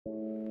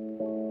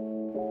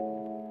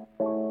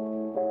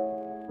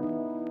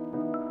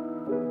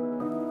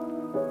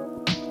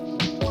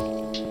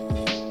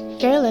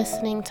You're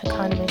listening to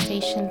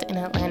Conversations in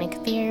Atlantic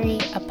Theory,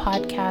 a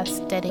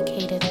podcast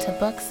dedicated to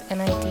books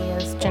and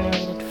ideas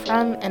generated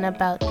from and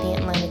about the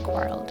Atlantic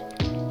world.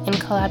 In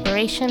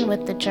collaboration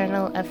with the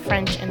Journal of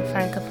French and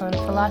Francophone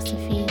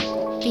Philosophy,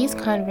 these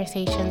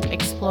conversations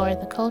explore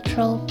the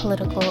cultural,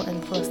 political,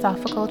 and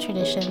philosophical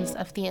traditions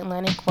of the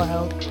Atlantic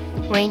world,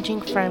 ranging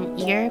from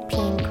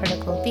European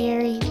critical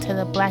theory to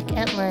the Black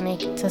Atlantic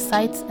to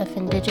sites of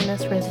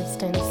indigenous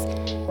resistance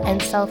and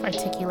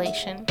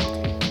self-articulation,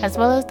 as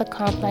well as the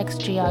complex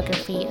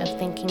geography of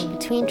thinking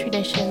between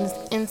traditions,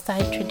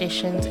 inside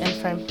traditions, and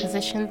from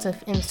positions of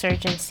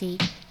insurgency,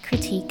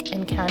 critique,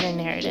 and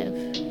counter-narrative.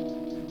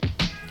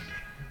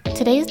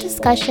 Today's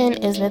discussion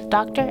is with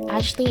Dr.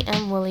 Ashley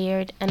M.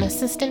 Williard, an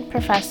assistant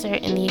professor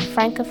in the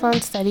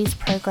Francophone Studies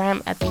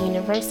program at the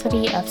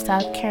University of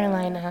South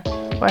Carolina,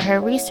 where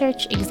her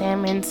research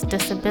examines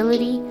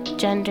disability,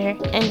 gender,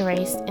 and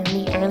race in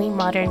the early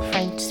modern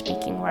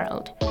French-speaking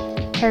world.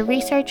 Her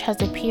research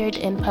has appeared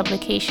in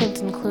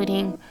publications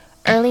including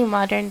Early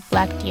Modern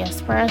Black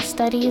Diaspora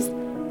Studies,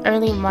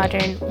 Early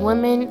Modern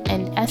Women,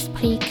 and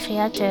Esprit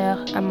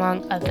Créateur,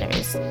 among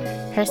others.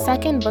 Her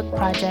second book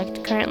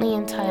project, currently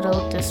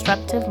entitled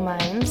Disruptive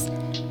Minds,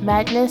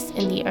 Madness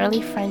in the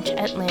Early French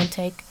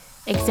Atlantic,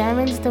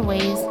 examines the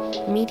ways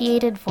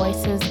mediated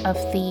voices of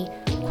the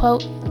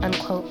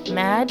quote-unquote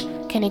mad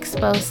can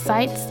expose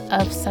sites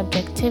of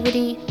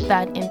subjectivity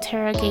that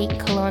interrogate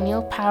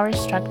colonial power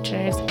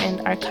structures and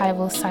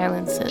archival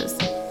silences.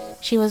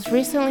 She was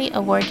recently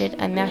awarded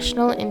a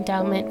National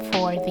Endowment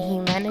for the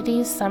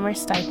Humanities Summer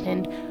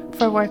Stipend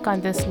for work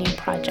on this new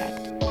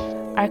project.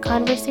 Our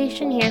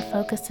conversation here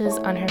focuses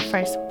on her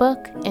first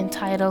book,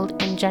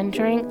 entitled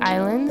Engendering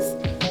Islands,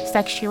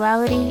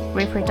 Sexuality,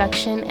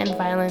 Reproduction, and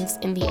Violence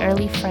in the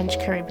Early French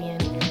Caribbean,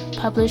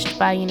 published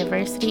by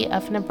University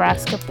of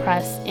Nebraska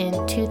Press in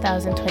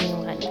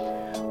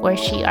 2021, where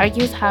she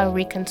argues how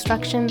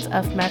reconstructions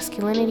of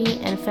masculinity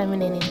and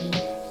femininity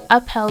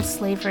upheld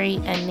slavery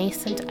and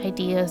nascent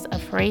ideas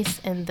of race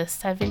in the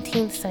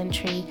 17th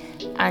century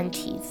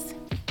Antilles.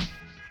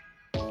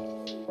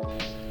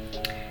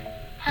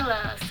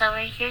 Hello, so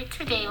we're here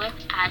today with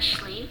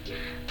Ashley.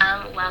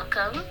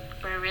 Welcome.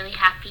 We're really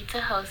happy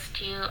to host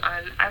you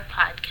on our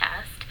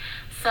podcast.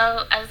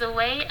 So as a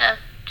way of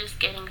just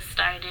getting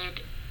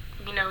started,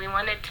 we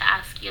wanted to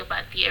ask you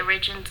about the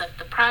origins of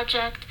the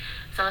project,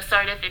 so a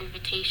sort of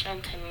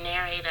invitation to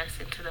narrate us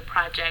into the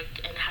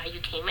project and how you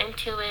came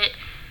into it.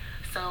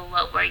 So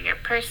what were your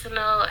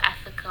personal,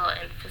 ethical,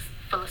 and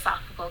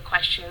philosophical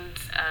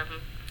questions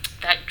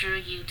that drew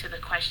you to the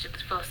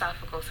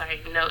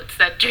notes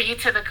that drew you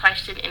to the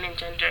question in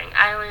Engendering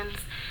Islands?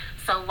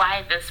 So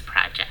why this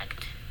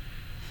project?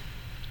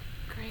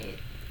 Great.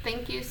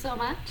 Thank you so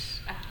much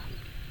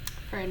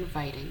for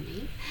inviting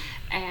me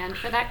and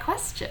for that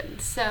question.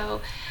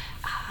 So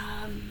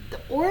the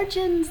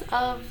origins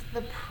of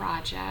the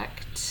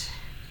project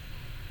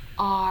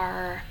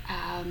are,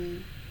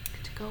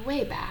 to go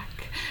way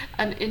back,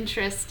 an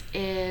interest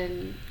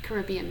in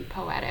Caribbean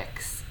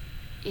poetics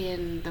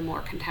in the more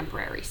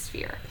contemporary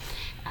sphere.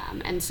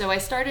 And so I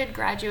started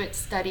graduate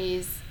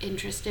studies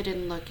interested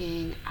in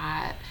looking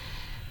at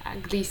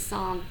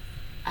Glissant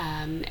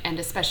and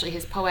especially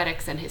his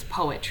poetics and his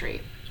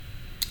poetry.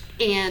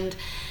 And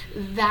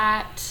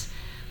that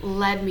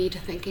led me to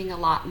thinking a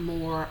lot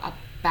more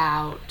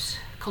about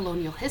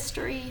colonial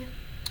history,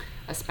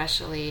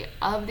 especially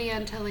of the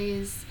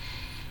Antilles,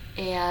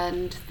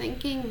 and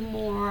thinking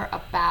more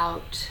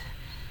about,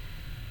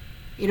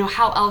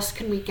 how else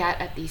can we get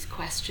at these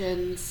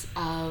questions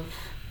of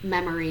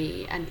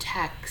memory and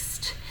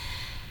text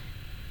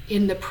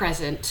in the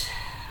present.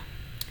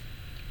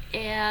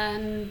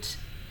 And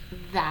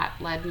that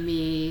led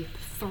me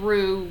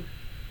through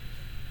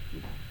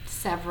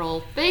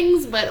several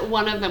things, but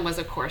one of them was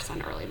a course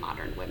on early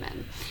modern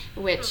women,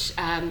 which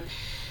kind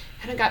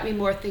of got me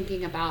more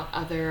thinking about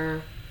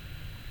other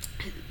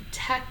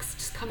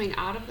texts coming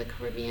out of the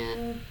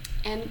Caribbean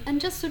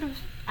and just sort of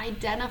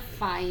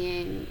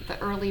identifying the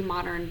early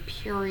modern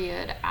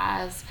period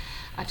as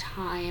a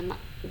time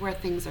where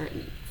things are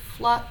in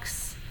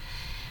flux,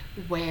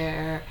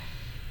 where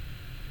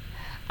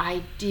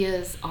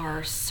ideas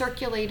are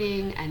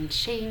circulating and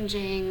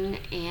changing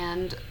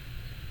and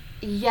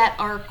yet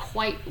are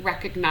quite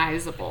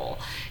recognizable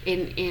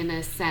in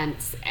a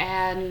sense.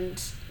 And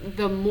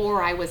the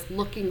more I was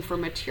looking for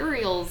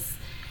materials,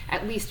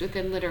 at least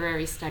within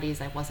literary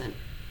studies, I wasn't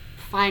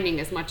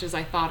finding as much as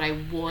I thought I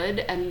would,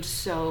 and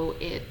so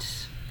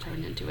it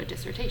turned into a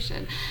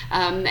dissertation.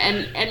 And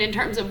in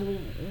terms of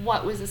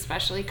what was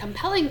especially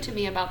compelling to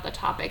me about the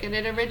topic, and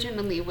it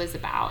originally was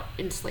about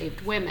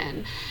enslaved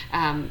women,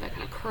 the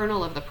kind of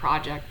kernel of the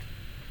project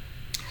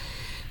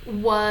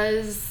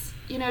was,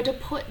 to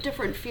put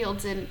different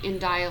fields in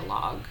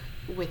dialogue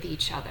with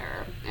each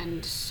other.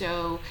 And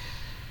so,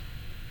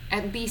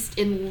 at least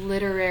in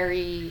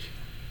literary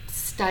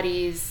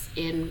studies,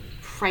 in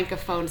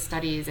Francophone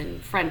studies,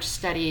 in French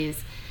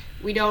studies,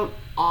 we don't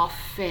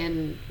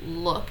often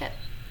look at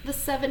the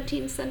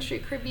 17th century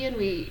Caribbean.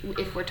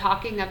 If we're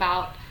talking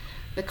about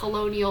the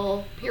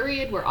colonial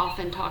period. We're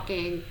often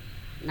talking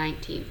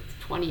 19th,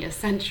 20th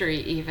century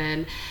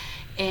even,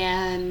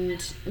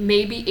 and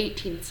maybe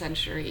 18th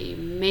century,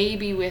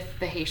 maybe with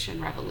the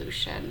Haitian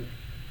Revolution.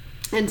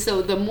 And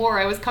so the more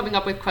I was coming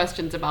up with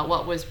questions about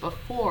what was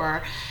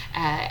before,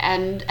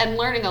 and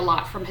learning a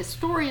lot from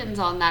historians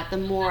on that, the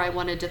more I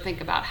wanted to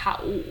think about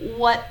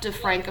what do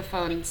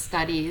Francophone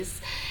studies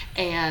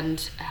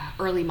and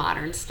early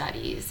modern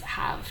studies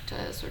have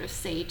to sort of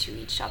say to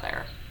each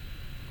other.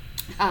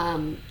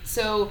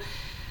 So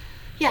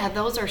yeah,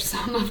 those are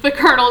some of the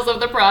kernels of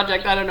the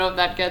project. I don't know if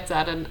that gets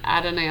at an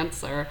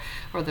answer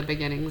or the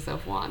beginnings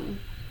of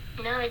one.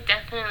 No, it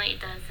definitely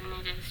does,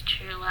 and it is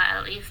true. Well,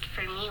 at least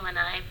for me, when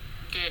I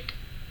did,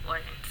 or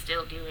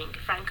still doing,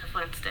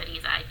 Francophone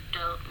studies, I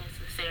don't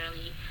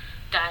necessarily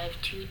dive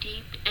too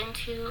deep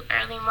into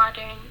early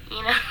modern,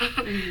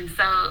 Mm-hmm.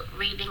 So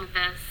reading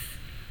this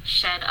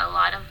shed a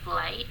lot of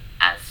light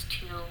as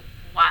to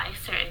why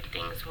certain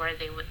things were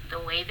the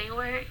way they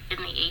were in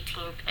the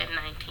 18th and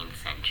 19th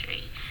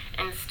century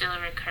and still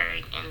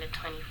recurring in the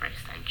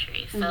 21st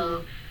century. So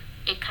Mm-hmm.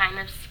 it kind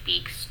of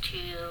speaks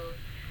to,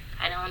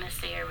 I don't want to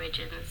say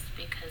origins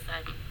because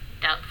I'm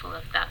doubtful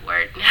of that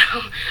word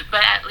now,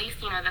 but at least,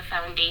 the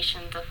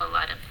foundations of a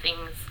lot of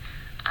things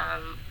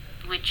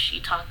which you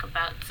talk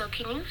about. So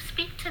can you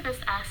speak to this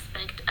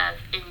aspect of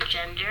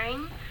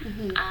engendering,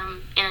 Mm-hmm.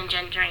 in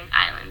engendering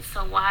islands?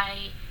 So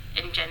why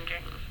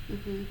engendering?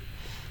 Mm-hmm.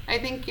 I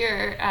think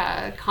your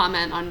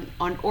comment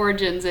on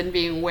origins and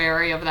being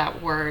wary of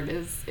that word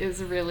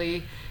is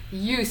really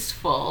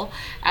useful,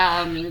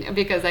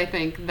 because I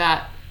think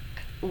that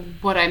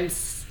what I'm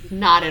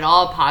not at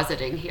all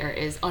positing here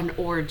is an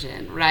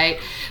origin, right?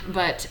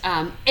 But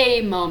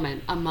a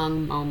moment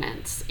among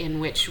moments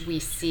in which we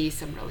see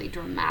some really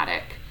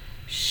dramatic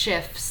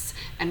shifts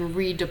and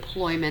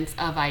redeployments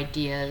of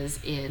ideas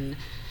in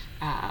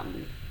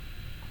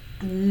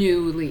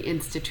newly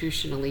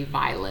institutionally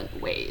violent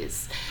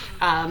ways.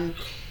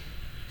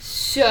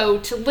 So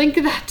to link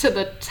that to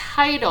the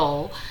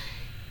title,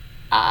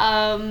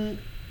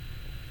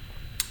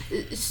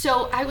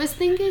 so I was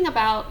thinking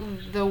about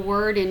the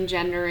word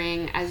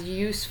engendering as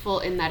useful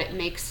in that it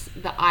makes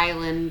the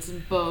islands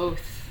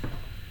both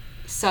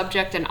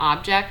subject and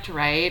object,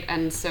 right?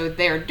 And so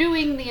they're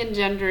doing the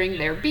engendering,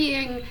 they're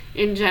being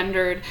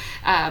engendered,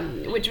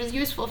 which was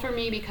useful for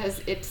me because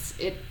it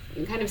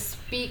kind of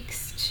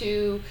speaks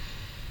to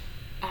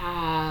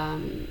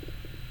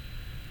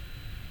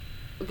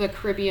the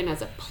Caribbean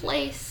as a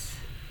place,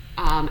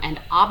 an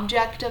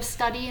object of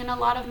study in a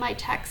lot of my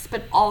texts,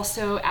 but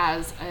also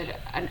as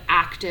an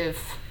active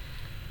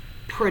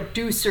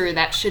producer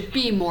that should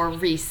be more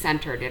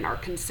re-centered in our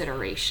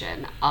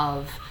consideration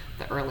of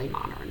the early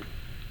modern.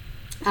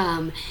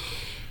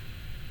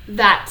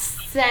 That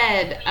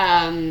said,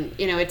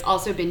 it's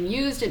also been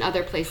used in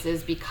other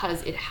places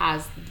because it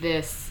has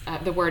this,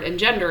 the word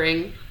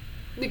engendering,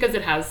 because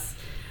it has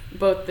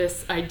both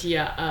this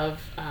idea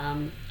of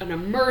an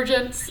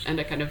emergence and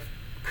a kind of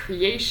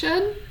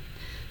creation,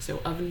 so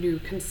of new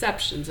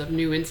conceptions, of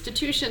new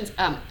institutions,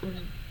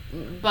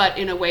 but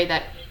in a way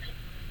that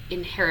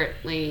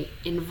inherently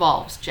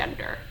involves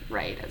gender,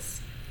 right,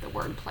 as the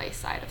wordplay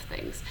side of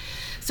things.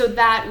 So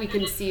that we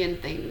can see in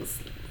things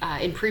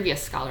in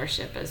previous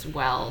scholarship as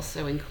well.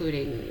 So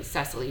including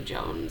Cecily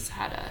Jones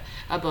had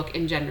a book,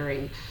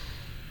 Engendering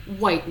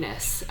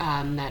Whiteness,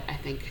 that I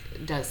think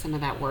does some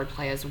of that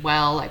wordplay as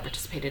well. I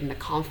participated in a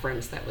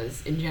conference that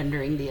was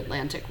engendering the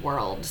Atlantic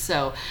world.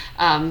 So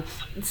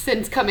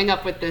since coming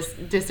up with this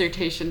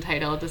dissertation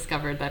title,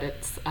 discovered that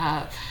it's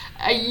a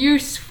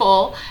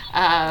useful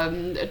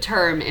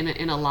term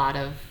in a lot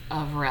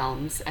of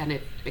realms, and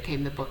it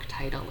became the book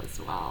title as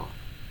well.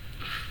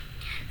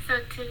 So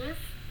to this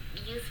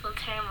useful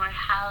term, or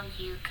how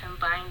you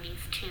combine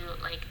these two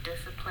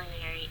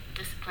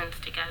disciplines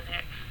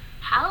together,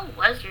 how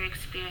was your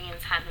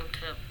experience having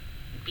to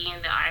be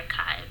in the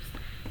archives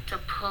to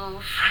pull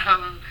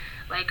from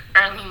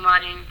early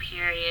modern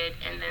period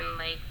and then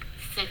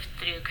sift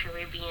through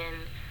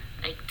Caribbean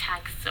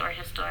texts or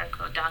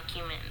historical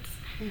documents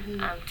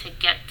to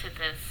get to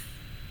this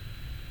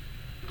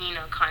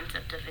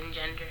concept of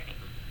engendering?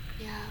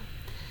 Yeah.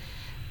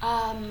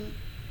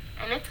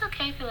 And it's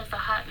okay if it was a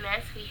hot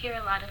mess. We hear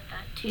a lot of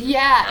that too.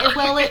 Yeah, so.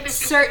 well, it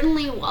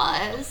certainly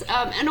was.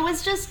 And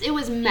it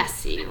was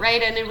messy,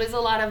 right? And it was a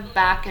lot of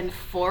back and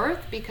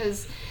forth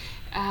because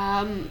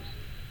it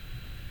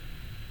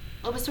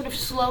was sort of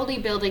slowly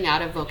building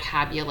out a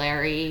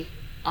vocabulary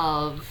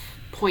of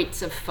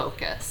points of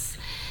focus.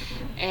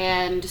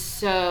 And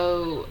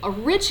so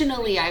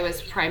originally I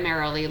was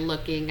primarily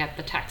looking at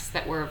the texts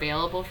that were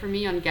available for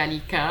me on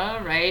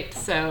Gallica, right?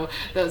 So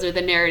those are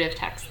the narrative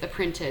texts, the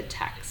printed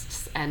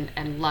texts.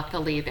 And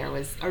luckily there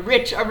was a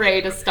rich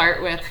array to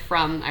start with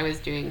from, I was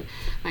doing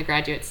my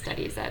graduate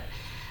studies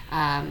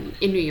in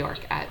New York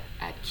at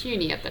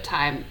CUNY at the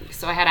time,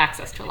 so I had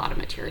access to a lot of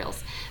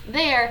materials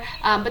there.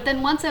 But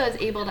then once I was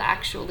able to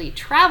actually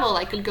travel,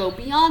 I could go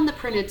beyond the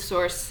printed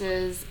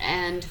sources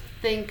and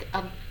think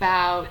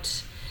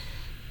about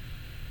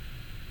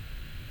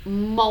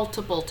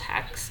multiple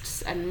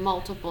texts and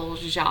multiple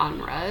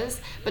genres,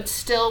 but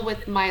still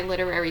with my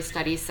literary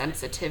studies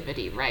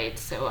sensitivity, right?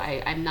 So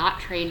I'm not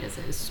trained as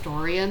a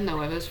historian, though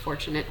I was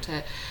fortunate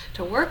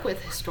to work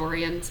with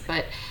historians,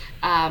 but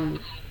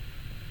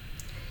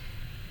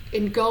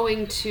in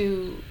going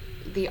to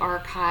the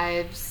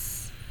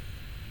archives,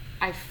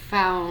 I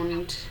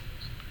found,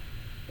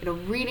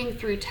 reading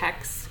through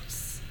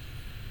texts,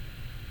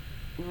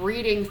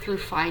 reading through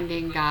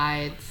finding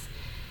guides,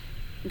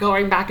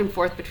 going back and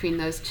forth between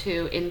those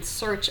two in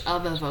search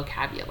of a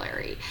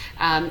vocabulary,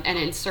 and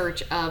in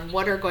search of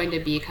what are going to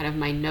be kind of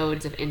my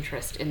nodes of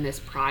interest in this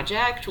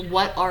project.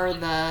 What are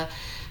the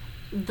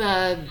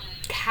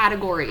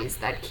categories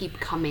that keep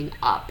coming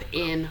up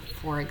in,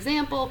 for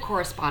example,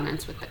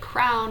 correspondence with the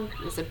crown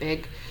is a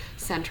big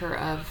center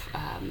of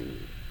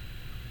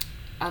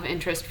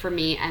interest for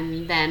me,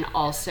 and then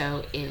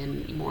also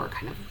in more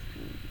kind of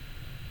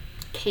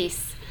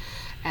case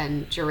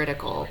and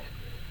juridical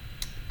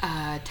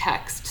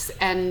texts.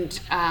 And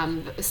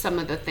some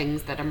of the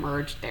things that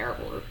emerged there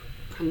were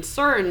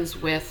concerns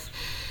with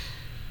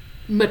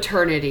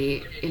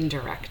maternity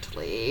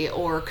indirectly,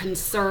 or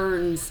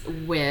concerns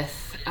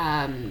with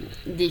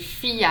des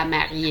filles à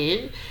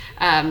marier,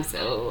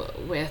 so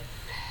with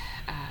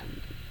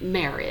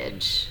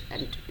marriage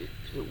and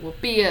who will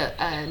be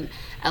an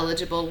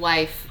eligible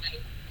wife.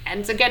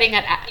 And so getting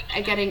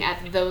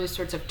at those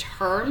sorts of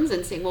terms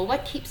and seeing, well,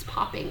 what keeps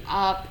popping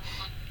up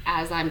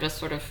as I'm just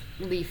sort of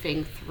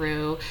leafing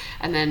through,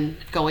 and then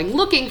going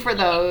looking for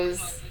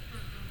those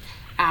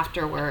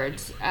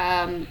afterwards.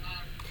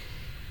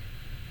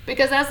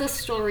 Because as the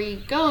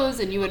story goes,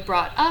 and you had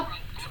brought up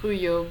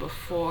Trujillo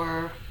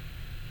before,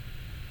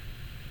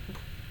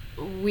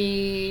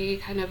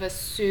 we kind of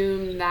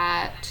assume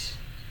that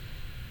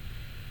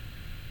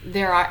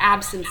there are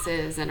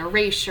absences and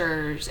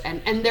erasures,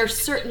 and there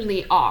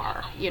certainly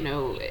are.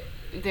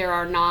 There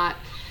are not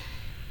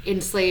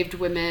enslaved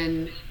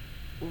women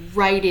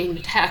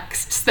writing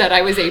texts that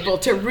I was able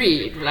to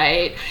read,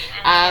 right?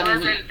 It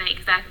wasn't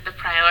the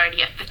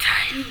priority at the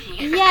time.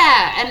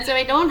 Yeah, and so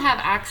I don't have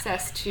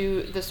access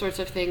to the sorts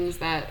of things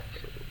that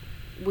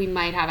we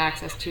might have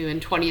access to in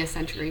 20th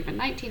century, even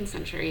 19th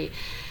century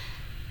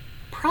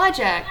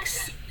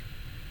projects,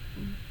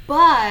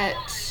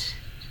 but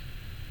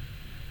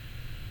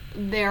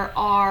there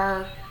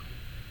are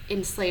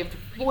enslaved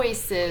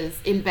voices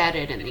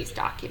embedded in these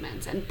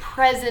documents, and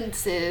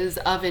presences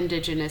of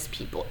indigenous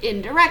people,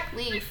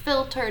 indirectly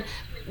filtered.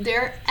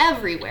 They're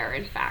everywhere,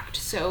 in fact.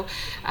 So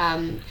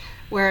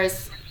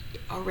whereas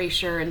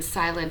erasure and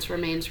silence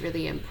remains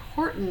really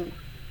important,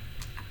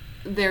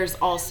 there's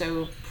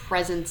also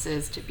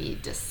presences to be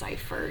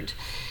deciphered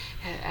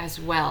as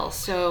well.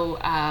 So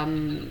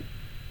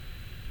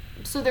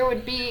so there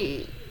would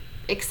be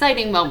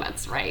exciting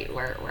moments, right,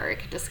 where I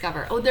could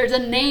discover, oh, there's a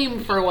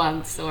name for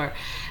once, or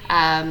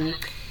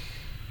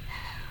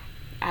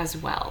as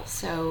well.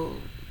 So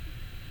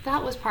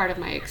that was part of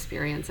my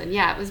experience, and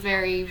yeah, it was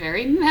very,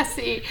 very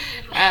messy,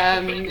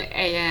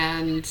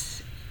 and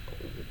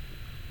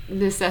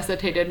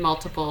necessitated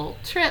multiple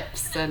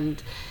trips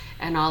and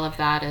all of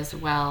that as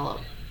well.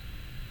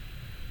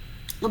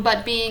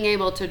 But being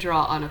able to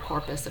draw on a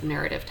corpus of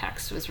narrative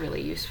text was really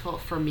useful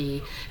for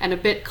me, and a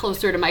bit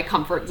closer to my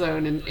comfort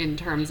zone in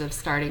terms of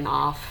starting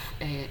off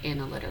in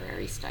a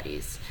literary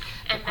studies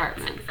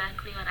department. And that's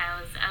exactly what I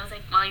was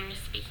like, while you were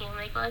speaking, I'm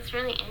like, well, it's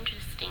really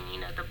interesting.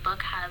 The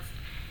book has,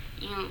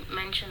 you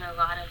mentioned a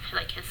lot of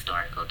like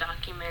historical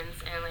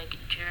documents and like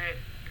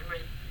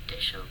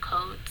juridical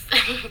codes.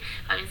 I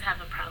always have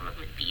a problem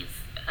with these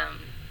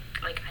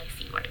like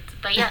icy words.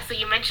 But yeah, so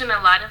you mentioned a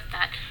lot of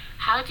that.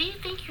 How do you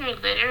think your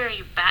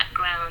literary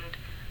background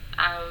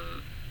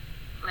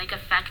like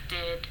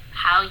affected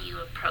how you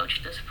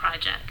approached this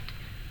project?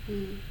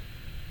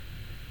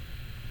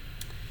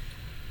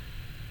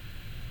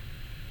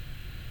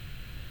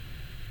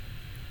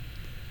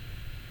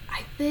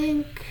 I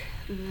think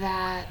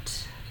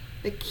that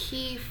the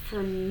key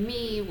for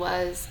me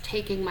was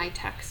taking my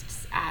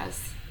texts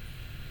as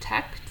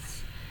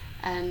texts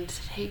and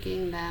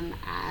taking them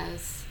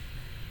as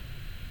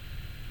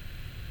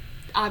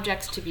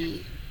objects to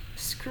be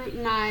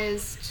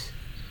scrutinized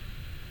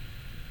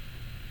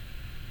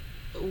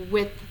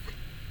with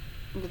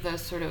the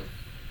sort of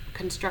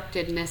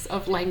constructedness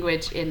of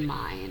language in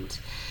mind.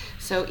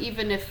 So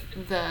even if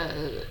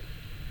the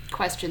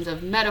questions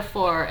of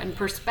metaphor and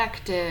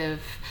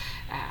perspective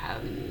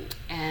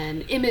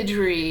and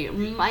imagery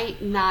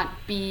might not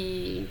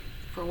be,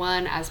 for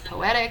one, as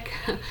poetic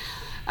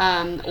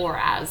or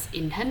as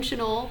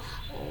intentional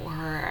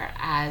or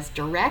as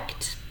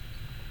direct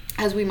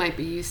as we might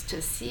be used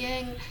to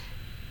seeing,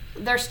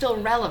 they're still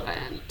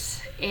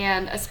relevant.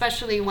 And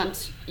especially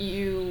once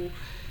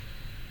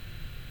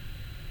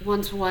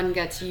one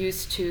gets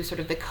used to sort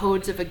of the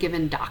codes of a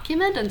given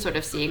document and sort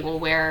of seeing, well,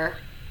 where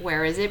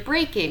is it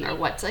breaking, or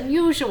what's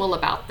unusual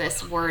about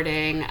this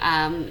wording,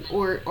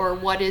 or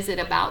what is it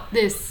about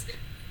this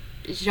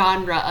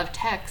genre of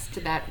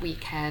text that we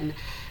can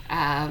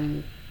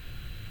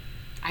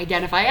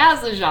identify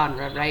as a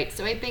genre, right?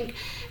 So I think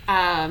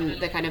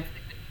the kind of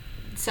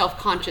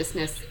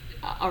self-consciousness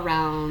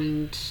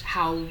around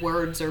how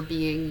words are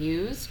being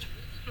used,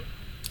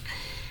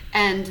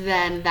 and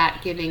then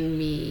that giving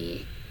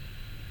me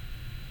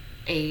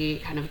a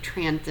kind of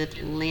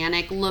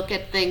transatlantic look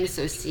at things,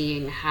 so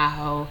seeing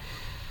how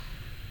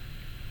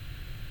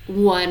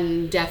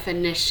one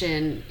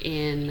definition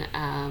in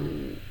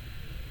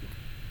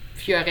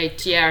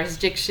Fioretier's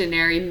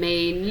dictionary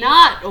may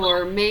not,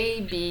 or may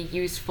be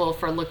useful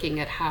for looking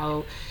at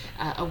how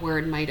a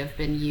word might have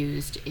been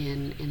used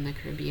in the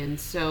Caribbean.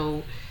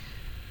 So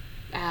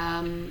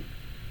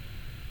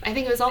I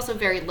think it was also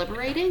very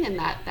liberating, and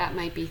that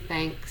might be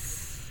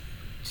thanks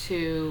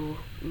to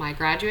my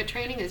graduate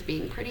training as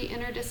being pretty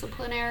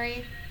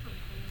interdisciplinary.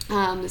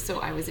 So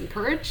I was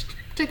encouraged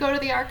to go to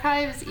the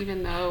archives,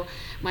 even though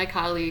my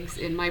colleagues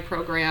in my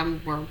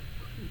program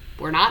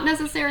were not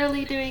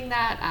necessarily doing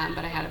that,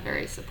 but I had a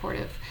very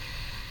supportive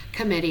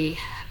committee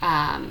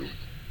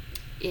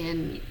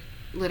in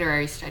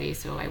literary studies.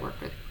 So I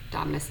worked with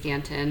Domina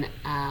Stanton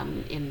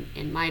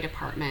in my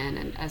department,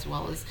 and as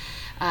well as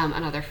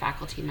another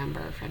faculty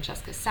member,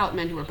 Francesca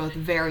Soutman, who were both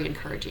very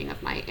encouraging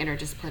of my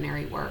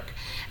interdisciplinary work.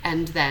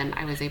 And then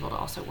I was able to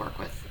also work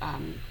with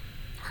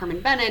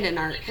Herman Bennett in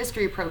our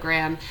history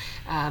program,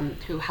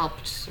 who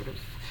helped sort of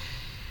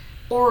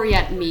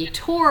orient me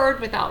toward,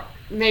 without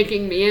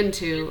making me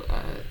into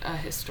a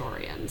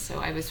historian. So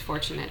I was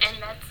fortunate.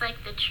 And that's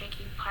like the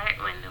tricky part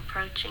when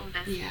approaching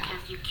this,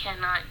 because you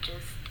cannot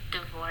just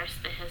divorce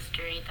the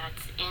history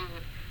that's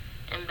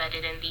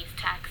embedded in these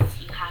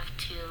texts. You have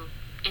to,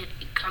 it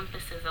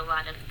encompasses a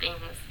lot of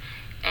things,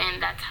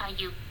 and that's how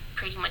you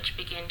pretty much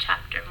begin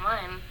chapter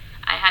 1.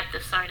 I had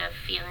this sort of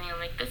feeling, I'm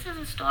like, this is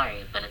a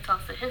story, but it's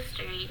also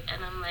history,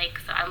 and I'm like,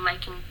 so I'm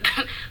liking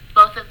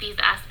both of these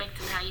aspects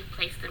and how you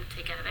place them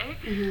together.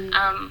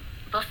 Mm-hmm.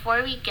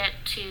 Before we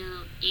get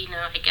to,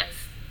 I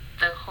guess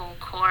the whole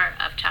core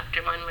of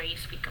chapter 1 where you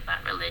speak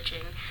about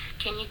religion,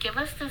 can you give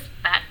us this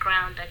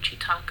background that you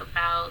talk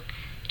about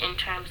in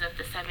terms of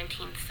the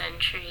 17th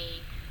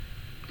century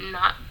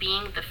not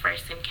being the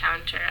first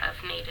encounter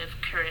of native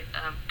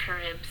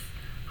Caribs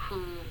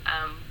who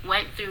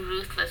went through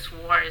ruthless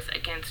wars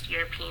against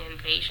European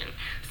invasion?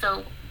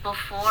 So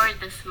before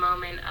this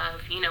moment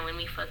of, when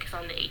we focus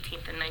on the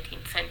 18th and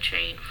 19th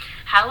century,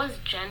 how was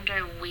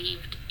gender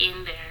weaved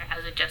in there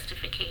as a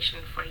justification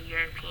for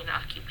European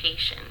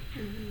occupation?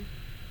 Mm-hmm.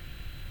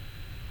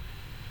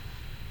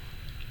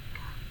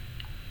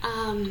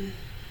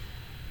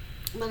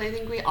 Well, I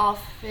think we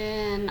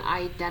often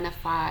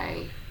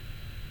identify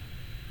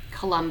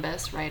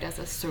Columbus, right, as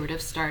a sort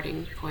of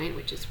starting point,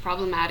 which is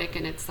problematic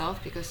in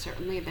itself, because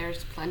certainly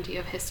there's plenty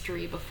of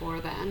history before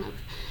then of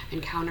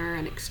encounter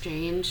and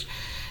exchange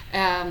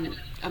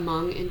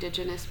among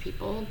indigenous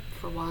people,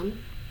 for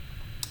one.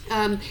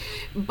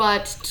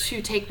 But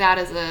to take that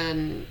as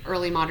an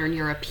early modern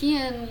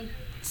European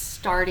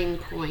starting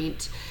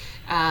point,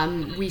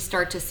 we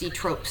start to see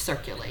tropes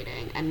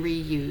circulating and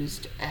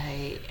reused,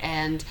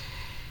 and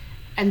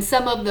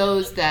some of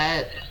those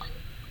that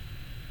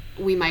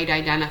we might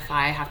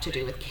identify have to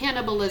do with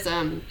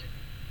cannibalism.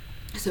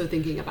 So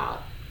thinking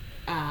about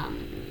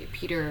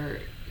Peter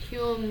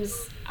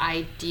Hume's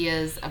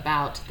ideas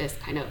about this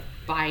kind of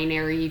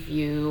binary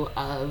view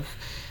of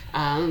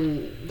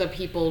the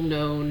people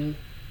known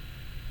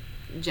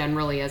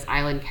generally as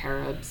island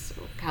Caribs,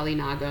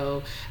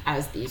 Kalinago,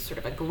 as these sort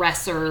of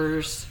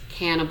aggressors,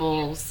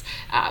 cannibals,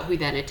 who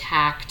then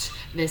attacked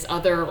this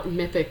other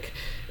mythic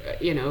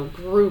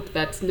group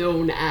that's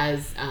known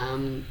as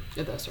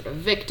the sort of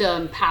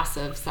victim,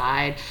 passive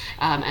side,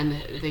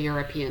 and the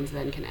Europeans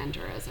then can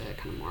enter as a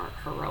kind of more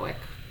heroic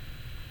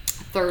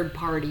third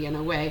party in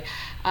a way.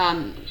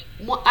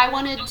 I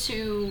wanted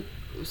to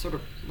sort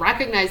of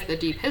recognize the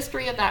deep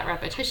history of that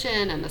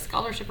repetition and the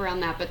scholarship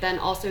around that, but then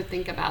also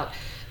think about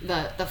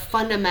the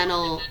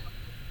fundamental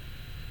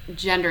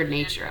gendered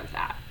nature of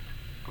that,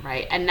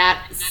 right? And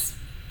that's,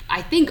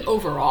 I think,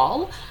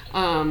 overall,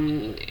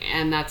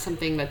 and that's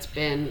something that's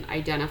been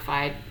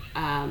identified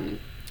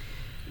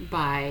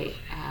by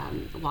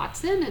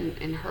Watson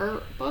in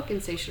her book,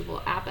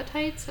 Insatiable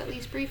Appetites, at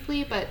least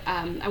briefly, but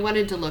I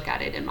wanted to look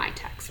at it in my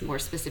text more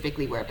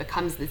specifically, where it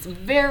becomes this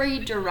very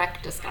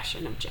direct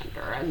discussion of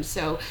gender. And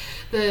so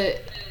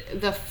the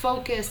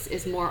focus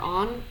is more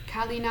on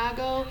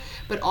Kalinago,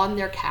 but on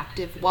their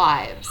captive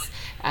wives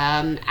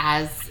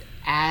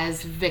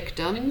as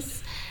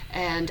victims,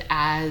 and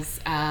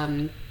as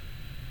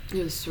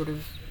sort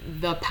of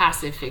the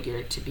passive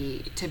figure to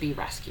be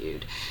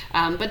rescued,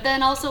 but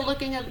then also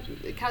looking at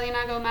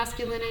Kalinago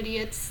masculinity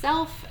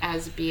itself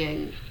as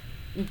being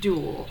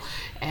dual,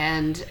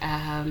 and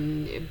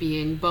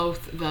being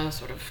both the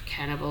sort of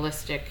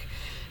cannibalistic,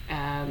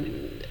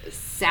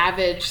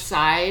 savage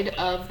side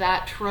of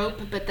that trope,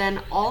 but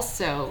then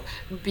also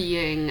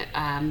being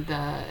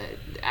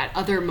at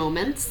other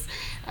moments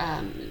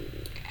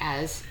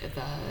as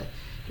the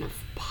kind of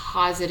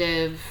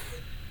positive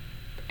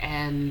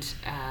and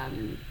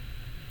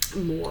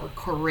more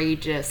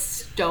courageous,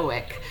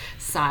 stoic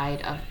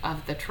side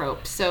of the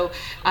trope. So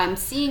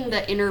seeing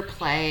the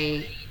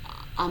interplay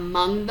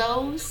among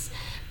those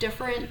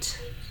different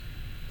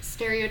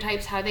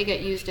stereotypes, how they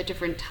get used at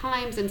different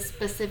times, and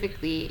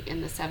specifically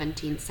in the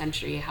 17th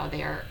century, how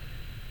they are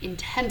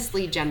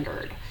intensely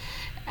gendered.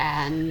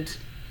 And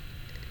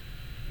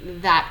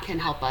that can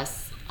help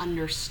us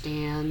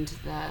understand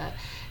the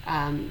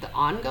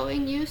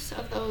ongoing use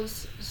of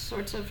those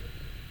sorts of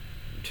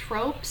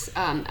tropes,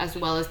 as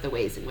well as the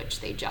ways in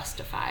which they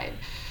justified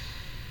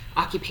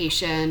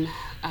occupation,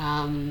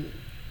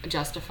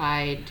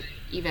 justified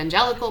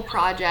evangelical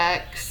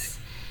projects,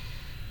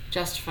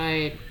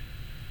 justified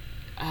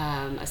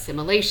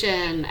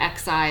assimilation,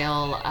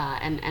 exile,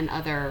 and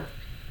other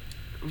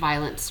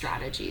violent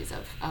strategies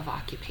of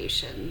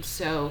occupation.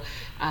 So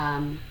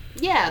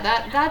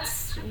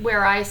that's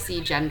where I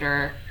see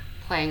gender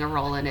playing a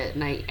role in it,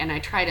 and I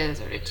try to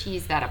sort of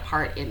tease that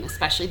apart in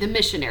especially the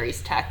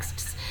missionaries'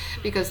 texts,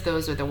 because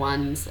those are the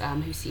ones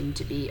who seem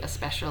to be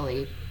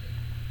especially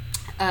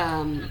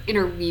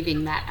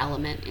interweaving that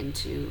element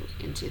into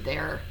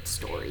their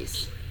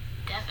stories.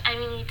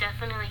 You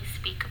definitely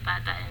speak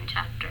about that in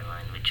chapter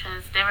 1, which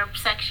was, there were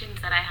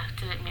sections that I have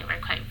to admit were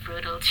quite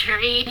brutal to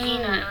read. You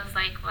know, it was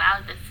like,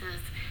 wow,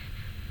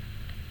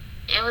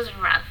 it was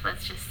rough,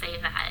 let's just say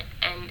that.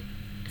 And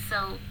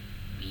so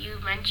you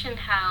mentioned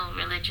how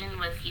religion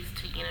was used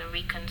to,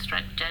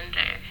 reconstruct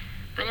gender,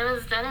 but it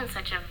was done in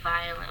such a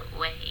violent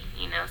way,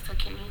 so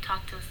can you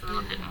talk to us a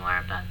little bit more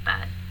about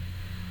that?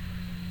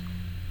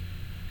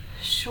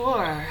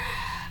 Sure.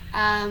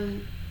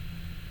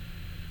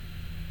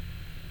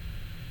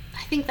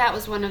 I think that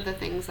was one of the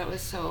things that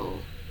was so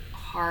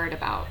hard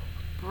about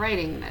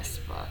writing this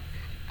book,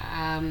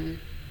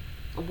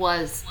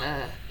 was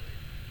the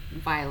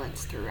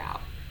violence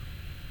throughout,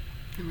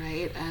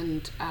 right?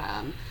 And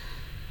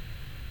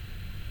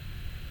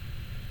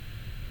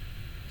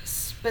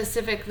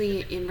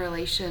specifically in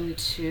relation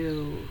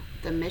to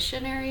the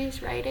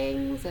missionaries'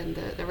 writings and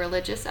the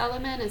religious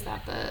element, is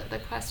that the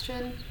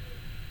question?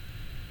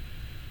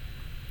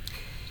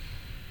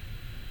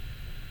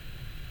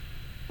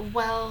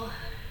 Well,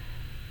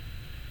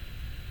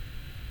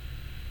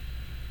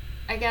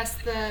 I guess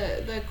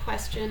the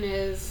question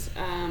is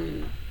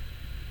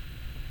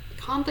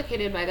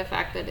complicated by the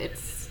fact that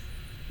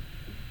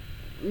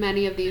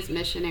many of these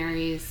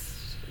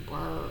missionaries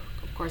were,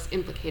 of course,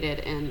 implicated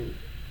in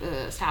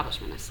the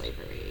establishment of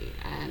slavery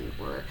and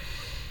were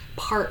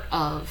part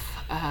of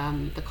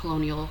the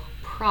colonial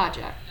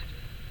project.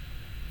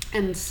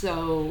 And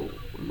so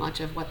much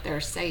of what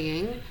they're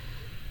saying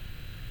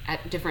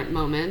at different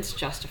moments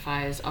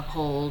justifies,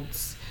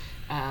 upholds,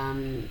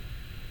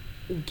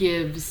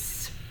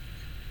 gives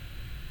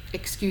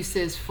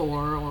excuses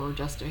for or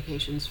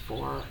justifications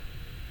for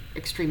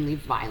extremely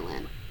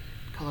violent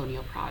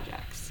colonial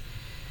projects,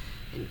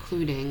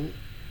 including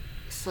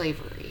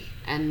slavery.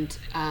 And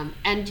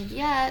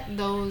yet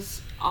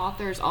those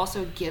authors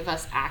also give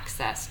us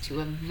access to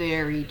a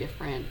very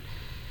different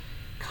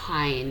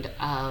kind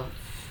of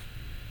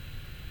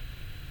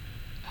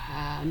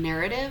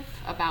narrative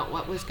about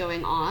what was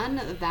going on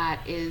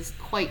that is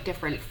quite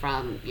different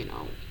from,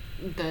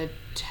 the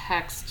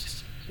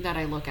texts that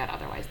I look at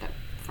otherwise, that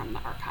from the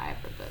archive,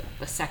 or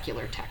the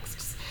secular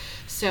texts.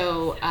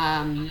 So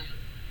in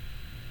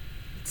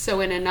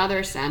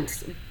another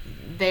sense,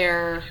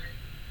 they're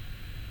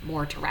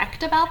more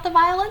direct about the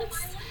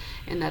violence,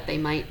 in that they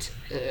might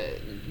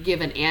give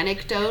an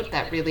anecdote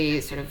that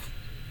really sort of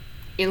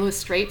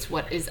illustrates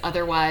what is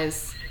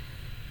otherwise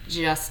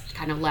just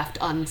kind of left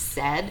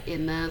unsaid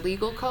in the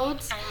legal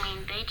codes.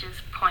 They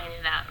just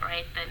pointed out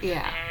right then and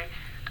there.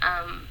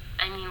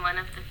 One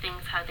of the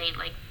things, how they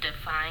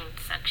defined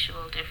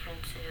sexual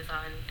differences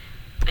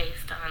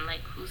based on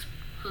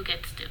who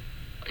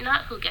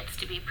gets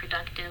to be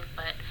productive,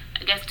 but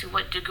I guess to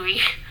what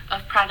degree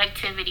of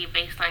productivity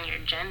based on your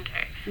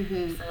gender.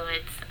 Mm-hmm. So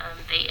it's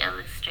they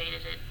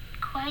illustrated it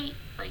quite,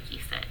 like you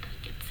said,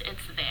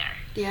 it's there.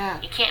 Yeah.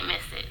 You can't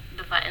miss it.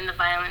 And the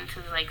violence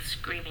is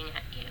screaming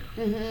at you.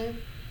 Mm-hmm.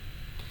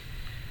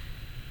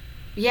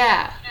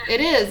 Yeah, it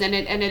is,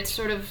 and it's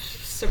sort of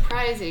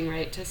surprising,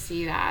 right, to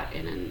see that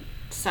in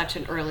such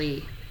an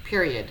early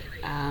period.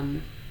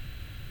 I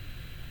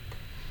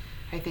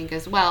think,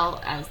 as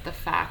well as the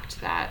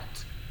fact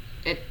that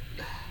it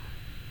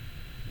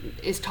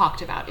is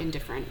talked about in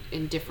different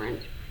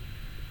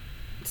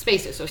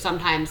spaces. So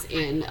sometimes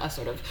in a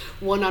sort of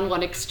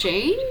one-on-one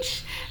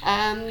exchange,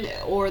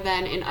 or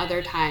then in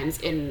other times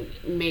in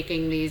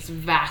making these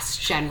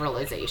vast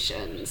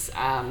generalizations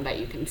that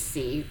you can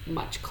see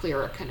much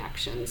clearer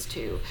connections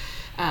to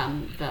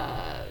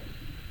the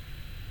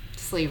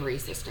slavery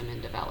system in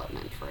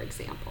development, for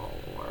example,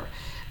 or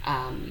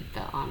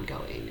the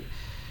ongoing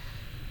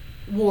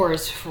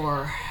wars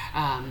for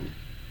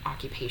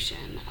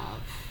occupation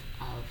of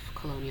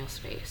colonial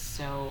space.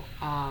 So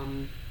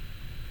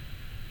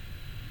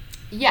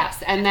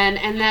yes, and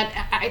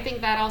that, I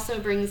think that also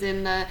brings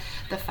in the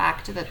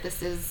fact that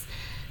this is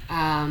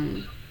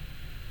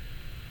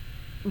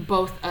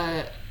both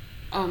a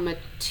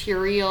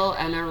material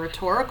and a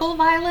rhetorical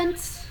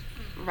violence,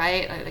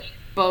 right?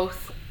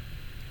 Both,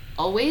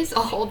 always,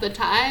 all the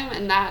time,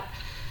 and that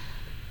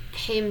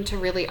came to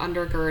really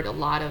undergird a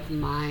lot of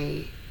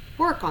my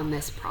work on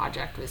this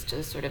project, was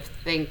to sort of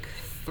think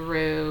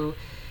through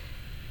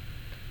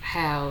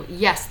how,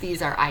 yes,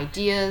 these are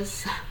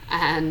ideas,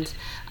 and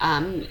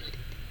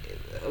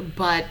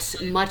but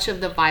much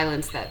of the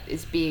violence that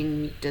is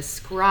being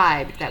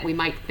described that we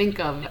might think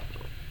of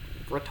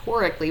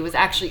rhetorically was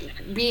actually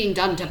being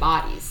done to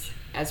bodies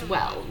as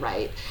well,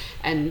 right?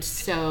 And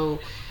so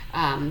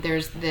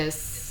there's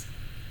this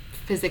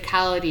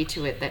physicality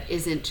to it that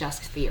isn't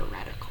just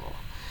theoretical.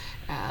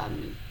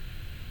 And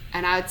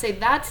I would say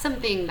that's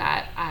something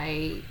that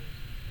I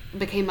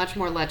became much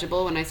more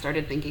legible when I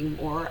started thinking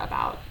more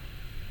about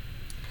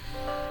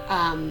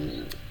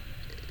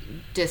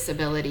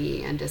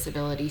disability and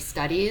disability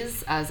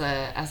studies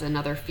as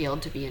another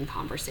field to be in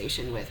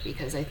conversation with,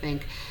 because I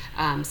think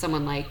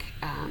someone like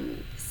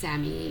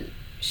Sami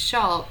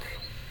Schalk,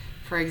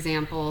 for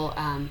example,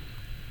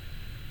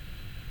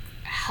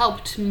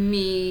 helped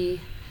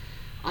me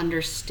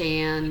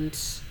understand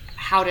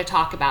how to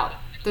talk about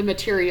the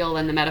material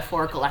and the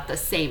metaphorical at the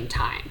same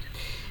time,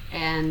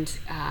 and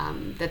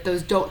that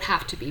those don't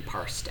have to be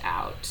parsed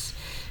out,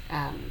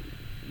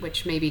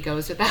 which maybe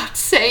goes without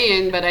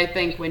saying, but I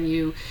think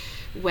when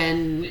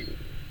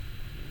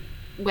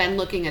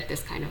looking at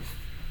this kind of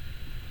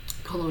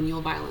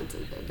colonial violence,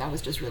 that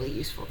was just really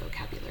useful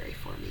vocabulary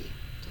for me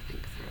to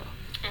think through.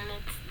 And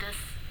it's this,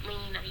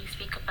 when you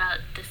speak about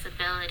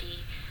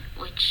disability,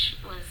 which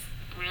was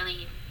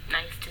really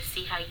nice to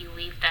see how you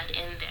weave that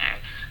in there,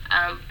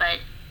 but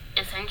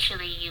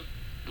essentially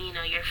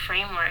your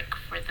framework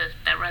for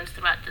that runs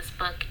throughout this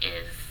book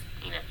is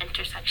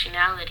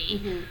intersectionality.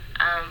 Mm-hmm.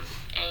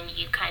 And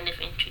you kind of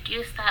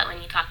introduce that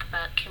when you talk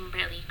about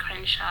Kimberly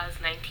Crenshaw's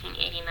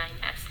 1989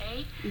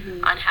 essay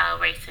Mm-hmm. on how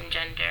race and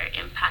gender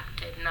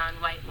impacted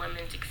non-white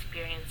women's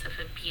experience of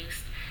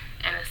abuse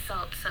and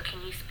assault. So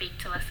can you speak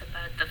to us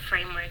about the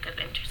framework of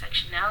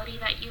intersectionality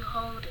that you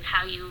hold, and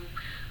how you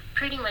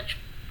pretty much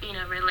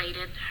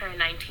related her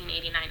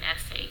 1989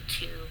 essay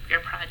to your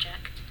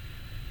project?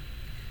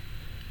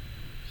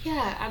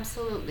 Yeah,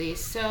 absolutely.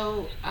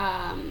 So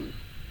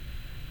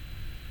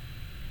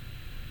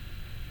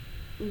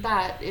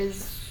that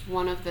is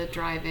one of the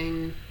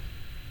driving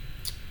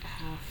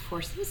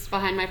forces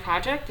behind my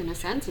project, in a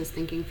sense, is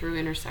thinking through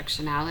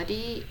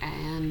intersectionality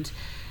and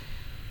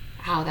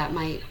how that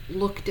might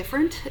look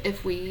different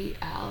if we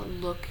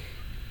look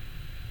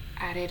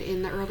at it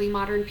in the early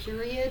modern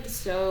period.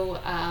 So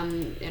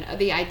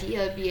the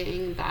idea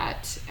being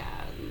that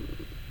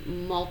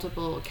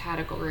multiple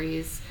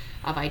categories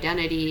of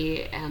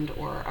identity and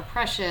or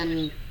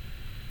oppression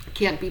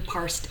can't be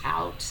parsed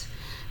out,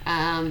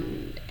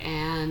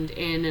 and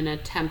in an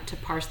attempt to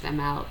parse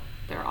them out,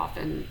 they're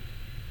often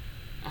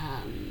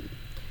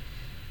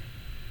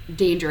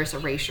dangerous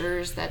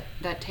erasures that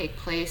take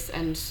place.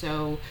 And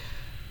so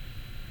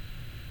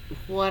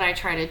what I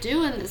try to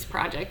do in this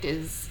project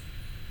is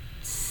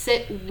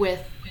sit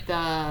with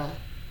the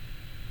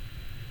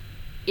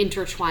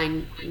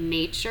intertwined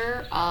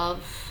nature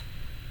of,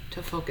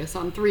 to focus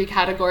on three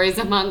categories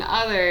among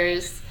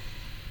others,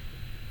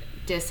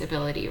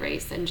 disability,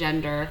 race, and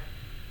gender,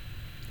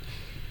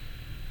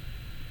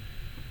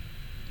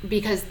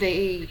 because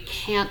they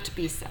can't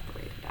be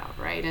separated out,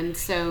 right? And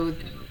so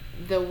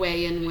the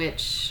way in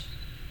which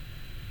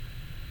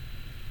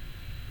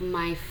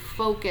my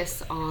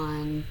focus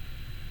on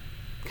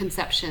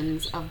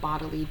conceptions of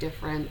bodily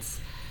difference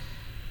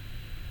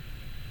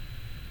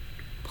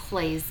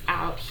plays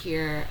out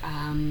here,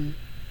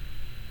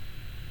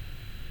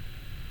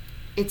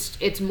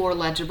 it's more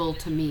legible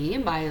to me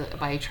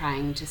by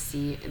trying to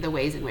see the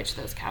ways in which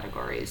those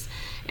categories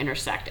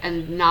intersect,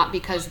 and not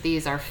because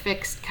these are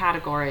fixed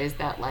categories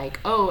that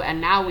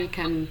and now we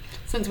can,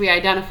 since we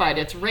identified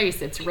it's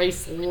race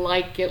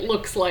like it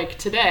looks like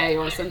today,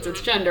 or since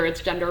it's gender,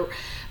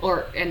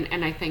 or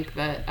and I think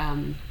that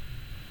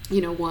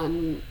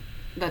one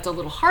that's a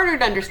little harder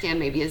to understand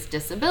maybe is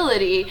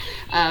disability,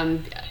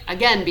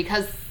 again,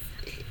 because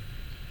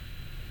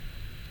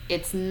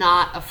it's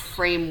not a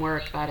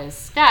framework that is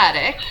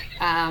static,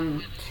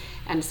 and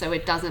so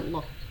it doesn't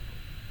look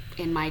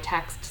in my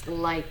text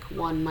like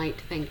one might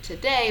think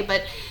today,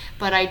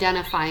 but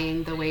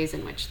identifying the ways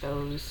in which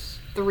those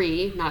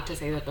three, not to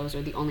say that those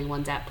are the only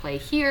ones at play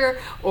here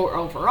or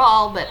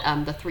overall, but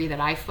the three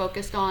that I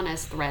focused on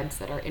as threads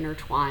that are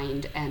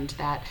intertwined, and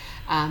that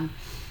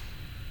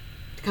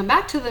to come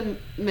back to the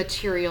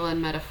material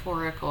and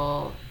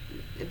metaphorical,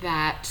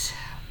 that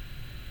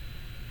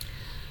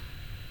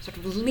sort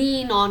of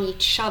lean on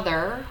each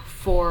other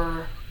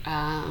for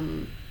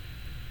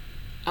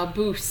a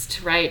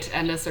boost, right,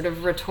 and a sort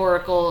of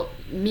rhetorical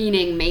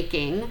meaning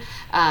making,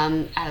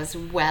 as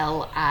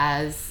well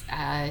as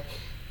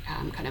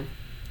kind of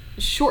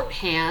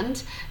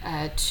shorthand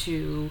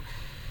to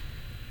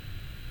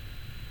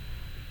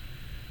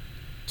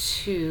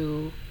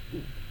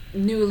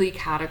newly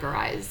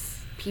categorize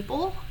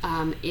people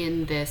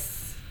in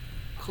this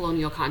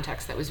colonial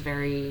context that was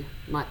very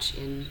much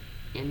in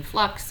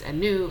flux and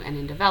new and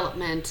in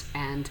development,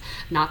 and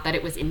not that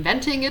it was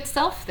inventing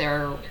itself.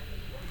 There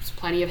was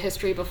plenty of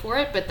history before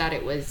it, but that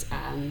it was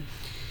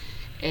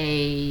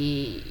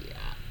a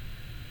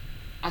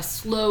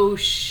slow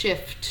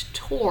shift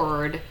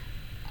toward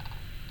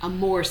a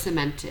more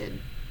cemented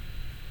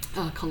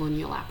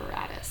colonial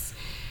apparatus.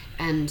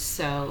 And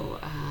so,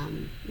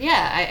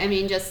 I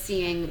mean, just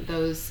seeing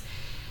those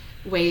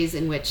ways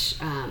in which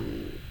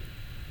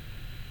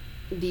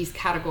these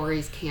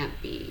categories can't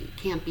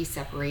be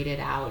separated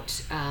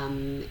out,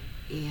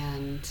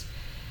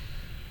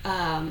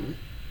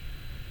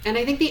 and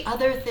I think the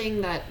other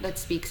thing that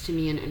speaks to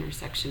me in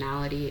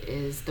intersectionality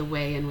is the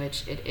way in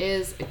which it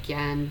is,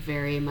 again,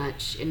 very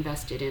much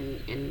invested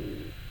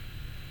in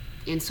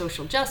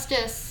social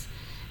justice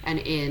and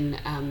in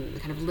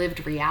kind of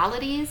lived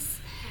realities,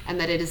 and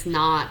that it is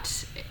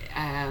not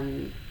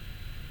at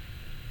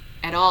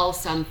all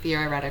some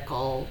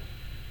theoretical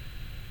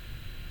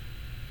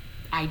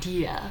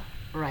idea,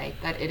 right?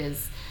 That it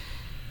is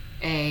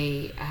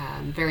a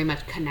very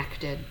much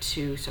connected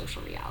to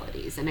social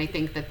realities. And I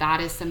think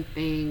that is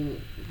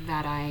something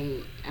that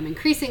I am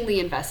increasingly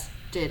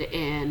invested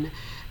in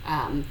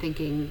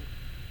thinking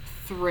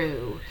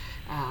through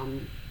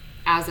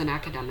as an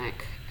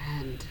academic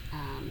and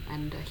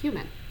a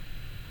human.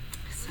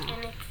 So.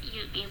 And it's,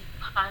 you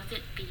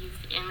posit these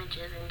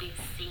images and these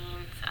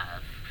scenes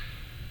of,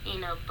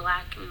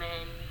 Black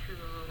men who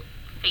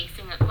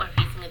facing a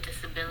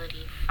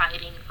disability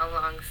fighting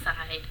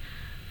alongside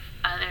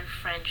other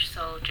French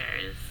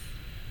soldiers,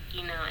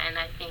 and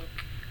I think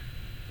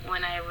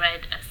when I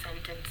read a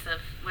sentence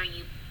of where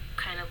you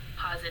kind of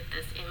posit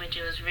this image,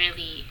 it was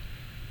really,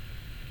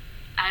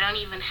 I don't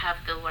even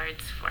have the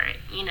words for it,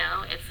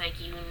 it's like,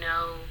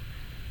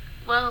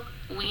 well,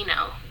 we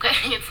know.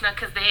 It's not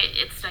because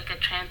it's like a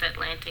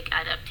transatlantic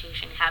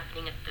adaptation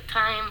happening at the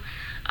time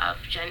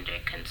of gender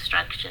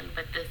construction,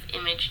 but this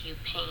image you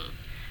paint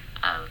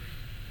of,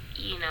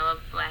 a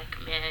Black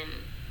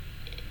man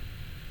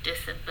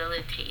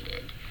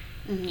disabilitated,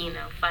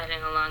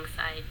 fighting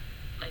alongside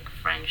like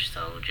French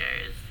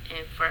soldiers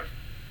and for,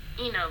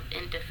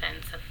 in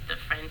defense of the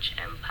French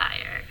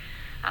Empire.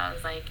 I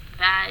was like,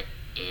 that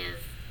is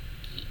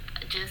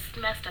just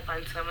messed up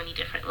on so many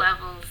different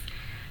levels.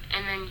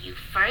 And then you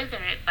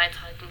further it by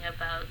talking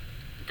about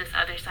this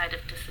other side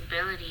of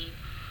disability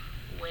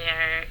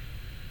where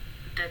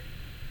the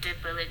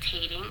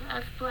debilitating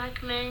of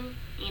Black men,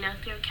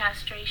 through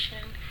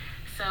castration.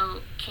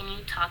 So can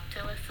you talk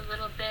to us a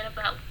little bit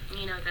about,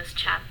 this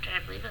chapter, I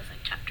believe it was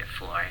like chapter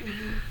 4,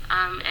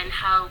 and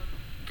how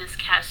this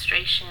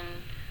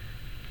castration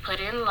put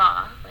in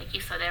law, like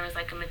you said, there was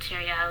like a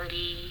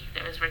materiality,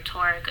 there was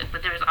rhetoric,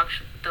 but there was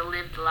actually the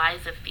lived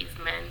lives of these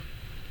men.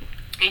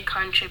 It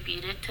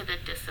contributed to the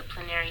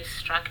disciplinary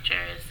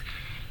structures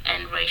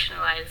and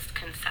racialized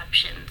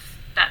conceptions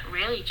that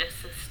really just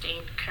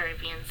sustained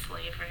Caribbean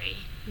slavery.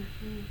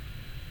 Mm-hmm.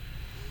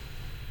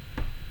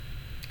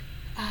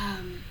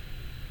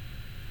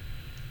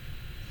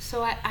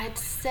 So I'd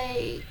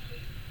say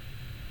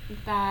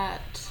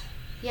that,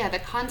 the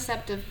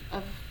concept of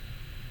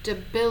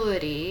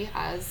debility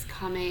as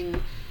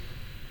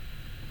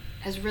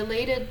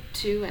related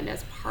to and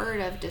as part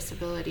of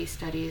disability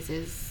studies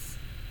is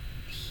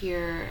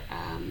here,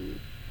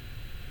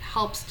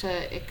 helps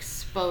to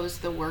expose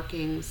the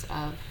workings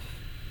of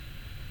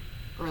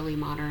early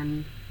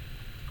modern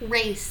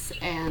race,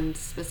 and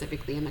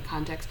specifically in the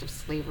context of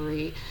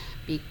slavery,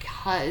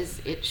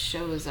 because it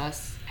shows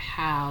us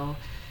how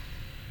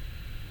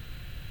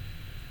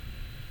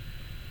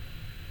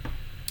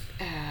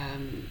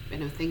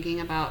thinking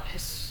about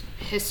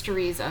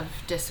histories of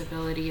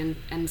disability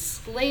and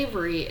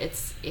slavery,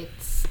 it's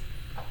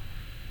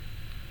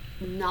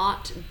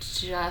not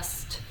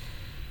just,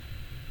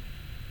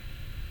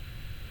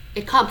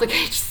 it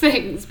complicates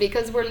things,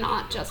 because we're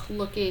not just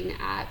looking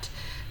at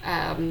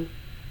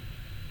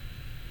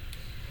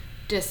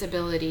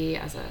disability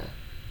as a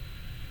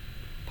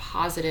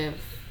positive,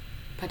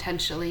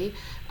 potentially,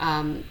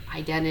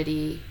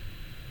 identity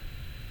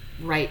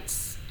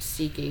rights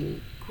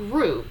seeking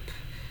group.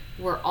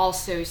 We're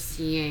also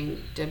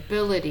seeing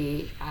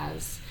debility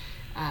as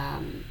a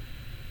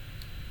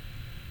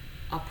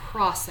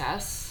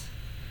process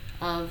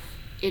of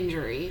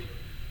injury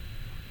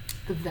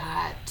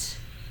that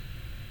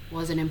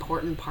was an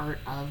important part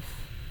of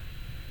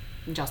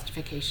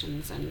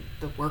justifications and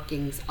the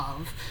workings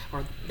of,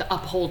 or the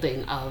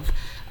upholding of,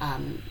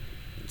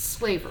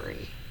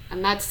 slavery.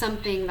 And that's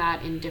something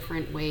that in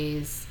different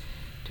ways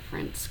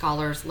different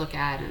scholars look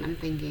at, and I'm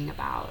thinking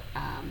about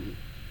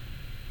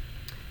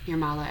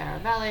Nirmala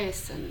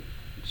Aravelis and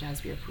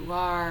Jasbir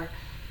Puar,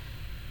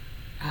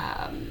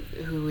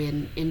 who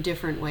in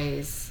different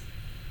ways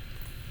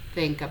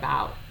think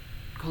about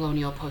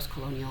colonial,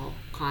 post-colonial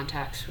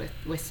context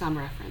with some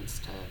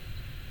reference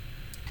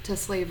to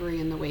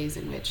slavery and the ways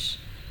in which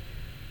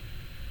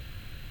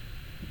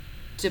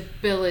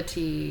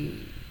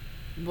debility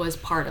was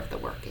part of the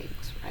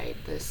workings, right?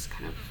 This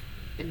kind of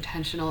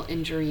intentional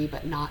injury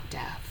but not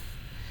death.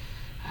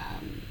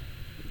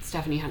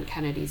 Stephanie Hunt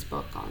Kennedy's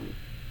book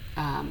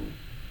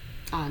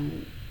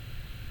on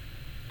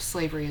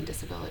slavery and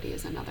disability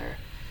is another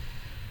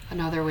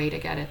another way to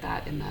get at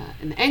that in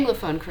the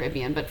Anglophone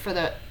Caribbean. But for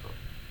the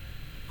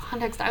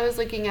context I was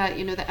looking at,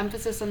 the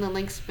emphasis on the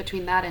links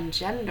between that and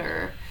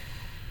gender.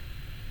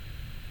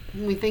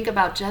 When we think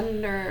about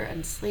gender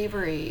and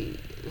slavery,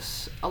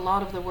 a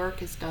lot of the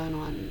work is done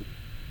on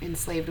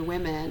enslaved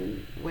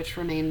women, which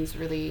remains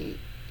really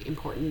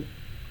important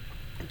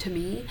to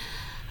me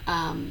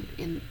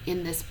in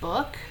this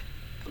book.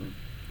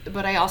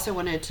 But I also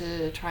wanted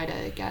to try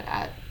to get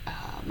at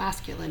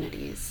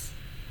masculinities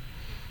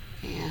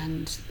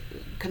and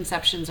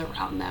conceptions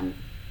around them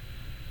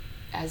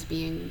as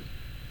being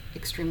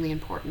extremely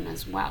important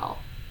as well.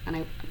 And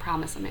I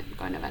promise I'm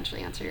going to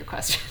eventually answer your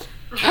question.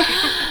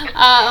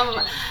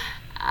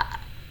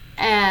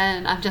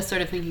 And I'm just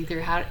sort of thinking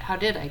through how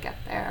did I get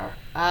there?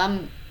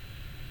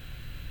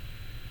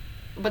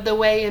 But the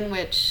way in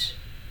which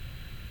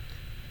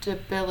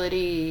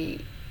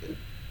debility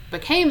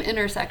became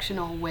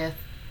intersectional with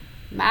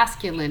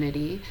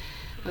masculinity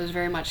was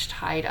very much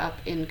tied up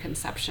in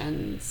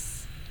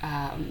conceptions.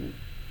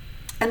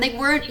 And they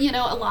weren't,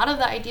 a lot of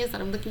the ideas that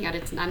I'm looking at,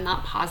 I'm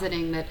not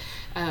positing that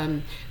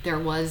there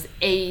was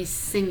a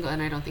single,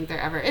 and I don't think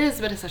there ever is,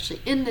 but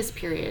especially in this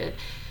period,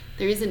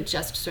 there isn't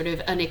just sort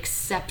of an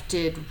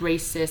accepted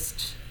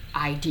racist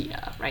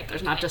idea, right?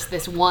 There's not just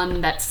this one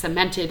that's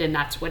cemented and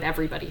that's what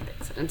everybody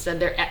thinks. And instead,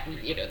 there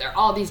are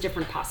all these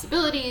different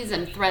possibilities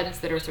and threads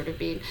that are sort of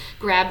being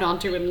grabbed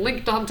onto and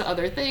linked onto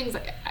other things.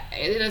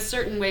 In a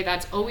certain way,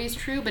 that's always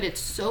true, but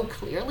it's so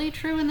clearly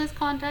true in this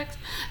context.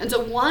 And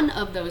so one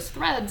of those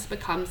threads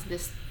becomes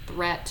this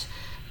threat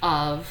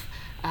of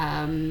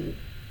armed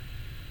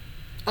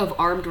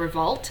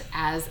revolt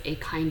as a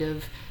kind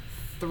of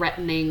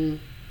threatening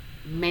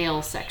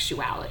male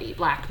sexuality,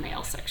 black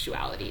male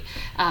sexuality.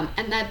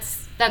 And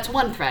that's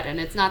one thread, and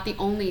it's not the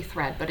only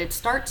thread, but it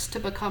starts to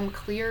become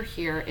clear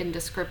here in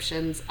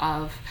descriptions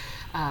of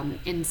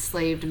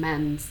enslaved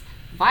men's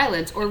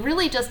violence, or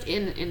really just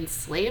in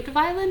enslaved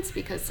violence,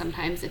 because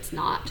sometimes it's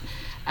not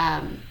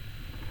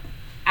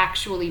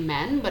actually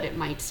men, but it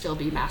might still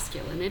be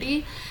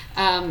masculinity.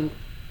 And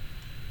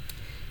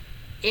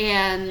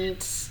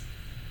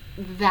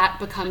that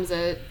becomes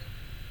a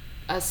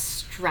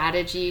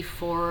strategy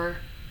for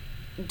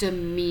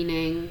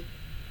demeaning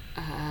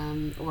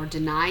or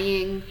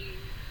denying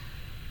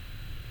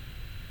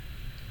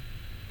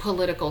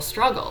political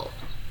struggle,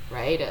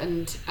 right?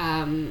 And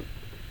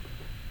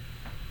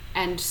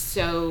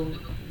so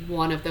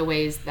one of the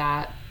ways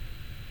that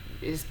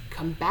is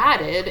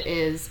combated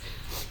is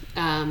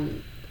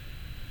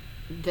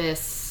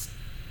this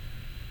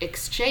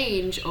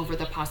exchange over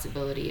the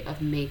possibility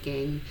of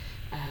making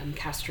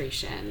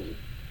castration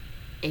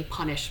a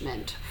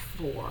punishment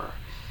for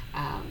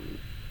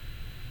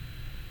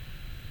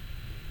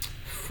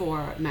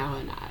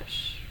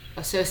marronage,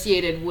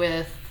 associated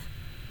with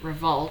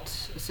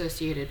revolt,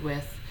 associated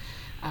with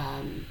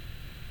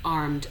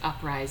armed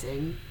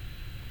uprising,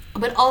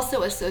 but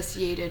also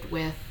associated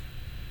with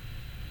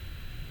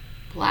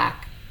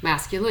black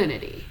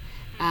masculinity,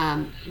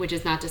 which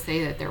is not to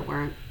say that there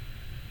weren't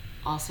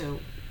also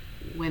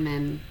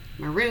women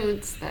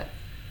maroons, that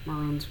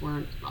maroons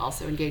weren't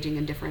also engaging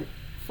in different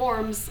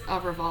forms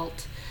of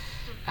revolt.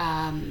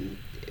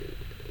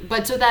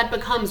 But so that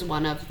becomes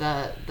one of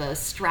the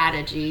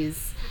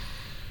strategies.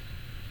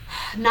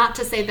 Not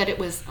to say that it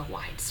was a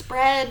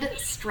widespread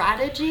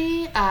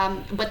strategy,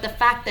 but the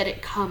fact that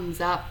it comes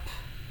up,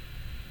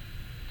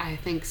 I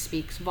think,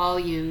 speaks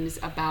volumes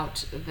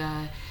about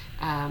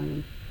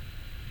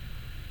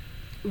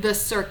the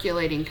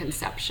circulating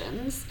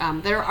conceptions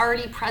that are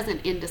already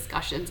present in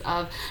discussions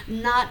of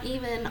not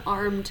even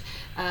armed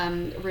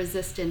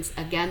resistance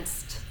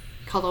against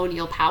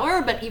colonial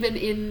power, but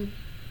even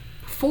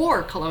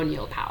for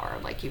colonial power,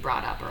 like you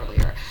brought up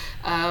earlier.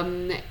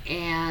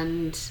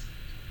 And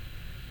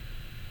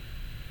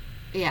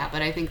yeah,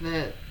 but I think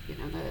the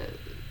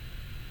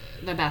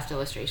best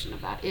illustration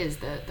of that is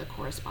the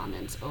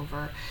correspondence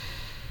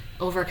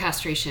over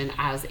castration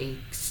as a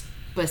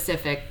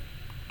specific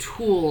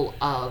tool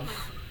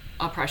of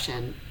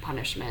oppression,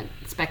 punishment,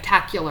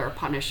 spectacular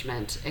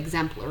punishment,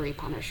 exemplary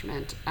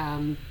punishment,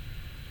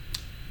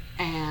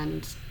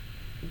 and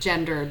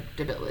gendered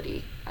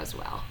debility as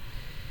well.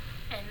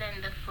 And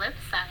then the flip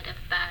side of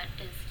that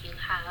is you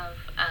have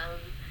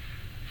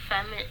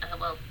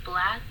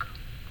black,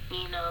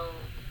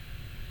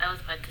 I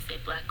was about to say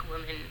black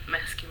woman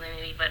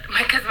masculinity, but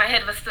because my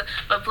head was still,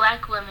 but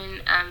black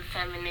women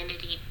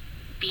femininity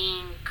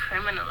being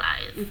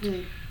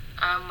criminalized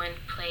when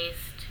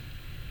placed,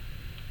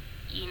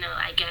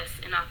 I guess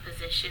in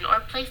opposition, or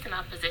placed in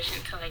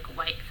opposition to like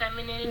white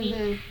femininity.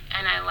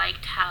 And I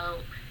liked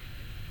how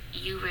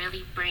you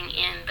really bring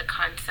in the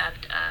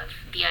concept of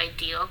the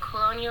ideal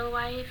colonial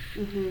wife,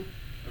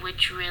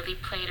 which really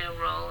played a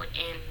role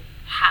in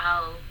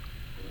how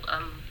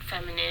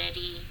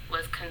femininity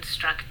was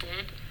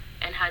constructed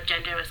and how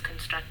gender was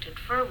constructed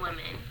for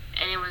women.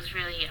 And it was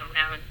really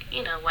around,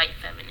 white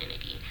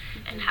femininity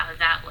and how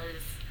that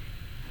was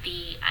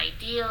the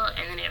ideal.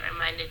 And then it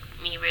reminded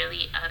me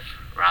really of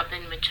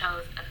Robin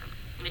Mitchell's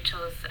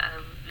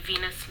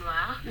Venus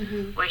Noire,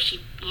 Mm-hmm. where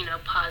she,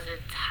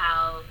 posits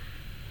how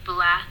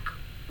black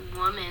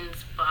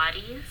women's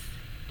bodies,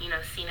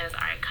 seen as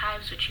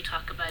archives, which you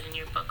talk about in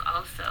your book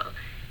also,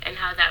 and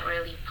how that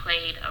really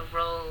played a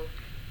role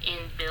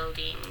in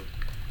building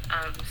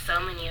so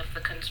many of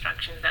the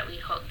constructions that we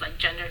hold, like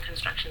gender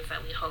constructions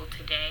that we hold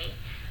today.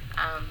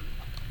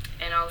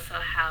 And also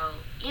how,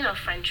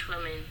 French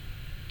women,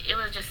 it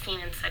was just seen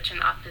in such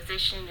an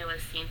opposition. It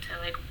was seen to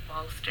like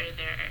bolster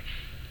their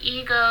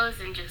egos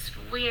in just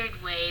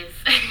weird ways,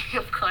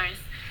 of course.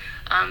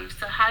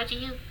 So how do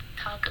you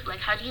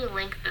how do you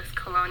link this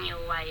colonial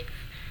life,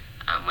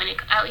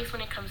 at least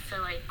when it comes to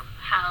like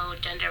how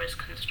gender was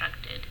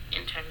constructed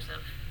in terms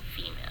of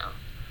female?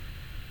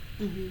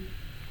 Mm-hmm.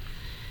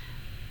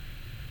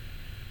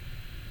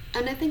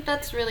 And I think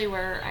that's really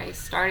where I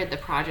started the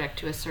project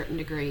to a certain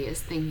degree,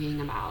 is thinking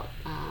about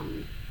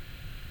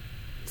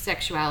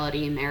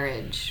sexuality,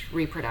 marriage,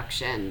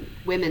 reproduction,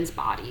 women's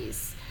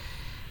bodies,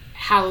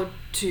 how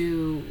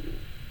to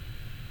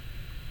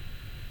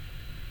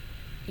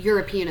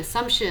European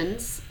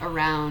assumptions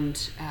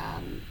around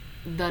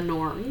the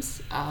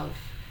norms of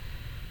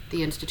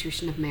the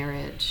institution of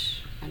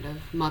marriage and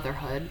of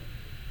motherhood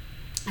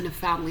and of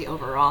family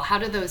overall. How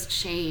do those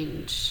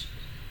change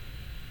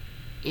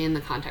in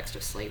the context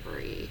of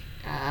slavery?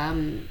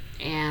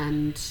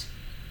 And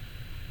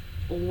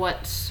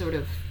what sort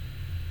of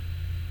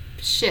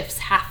shifts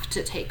have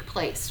to take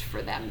place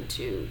for them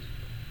to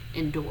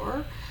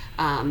endure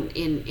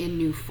in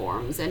new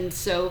forms? And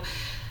so,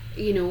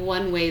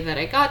 one way that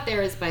I got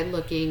there is by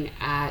looking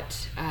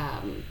at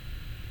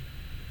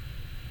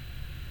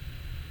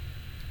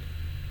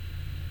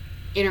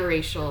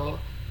interracial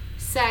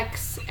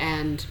sex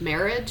and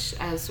marriage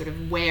as sort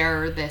of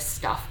where this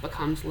stuff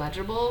becomes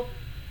legible.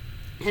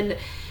 And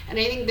I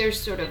think there's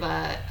sort of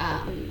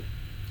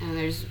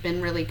there's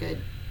been really good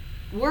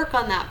work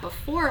on that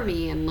before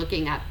me, and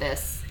looking at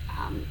this,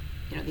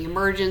 the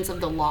emergence of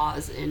the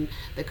laws in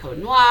the Code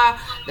Noir,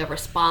 the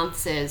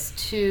responses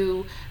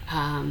to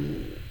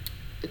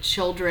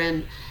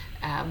children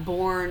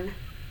born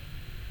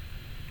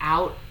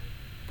out,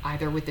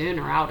 either within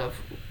or out of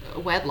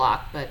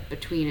wedlock, but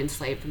between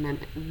enslaved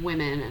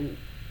women and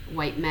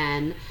white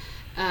men.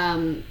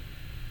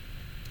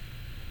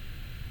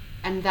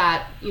 And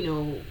that,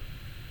 in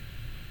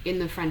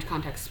the French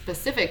context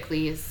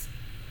specifically, is,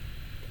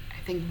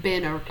 I think,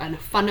 been a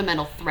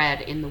fundamental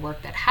thread in the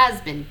work that has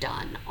been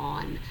done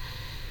on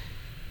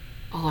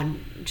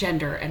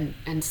gender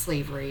and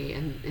slavery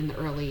in the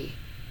early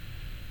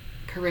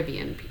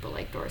Caribbean. People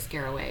like Doris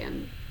Garraway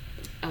and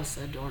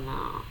Elsa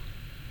Dornan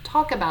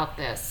talk about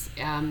this.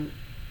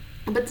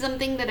 But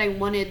something that I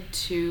wanted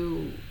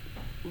to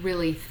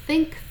really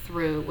think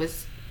through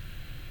was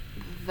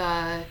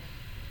the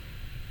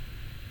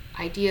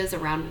ideas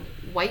around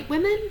white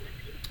women,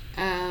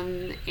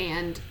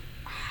 and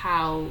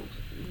how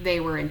they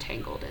were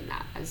entangled in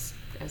that, as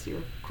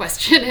your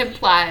question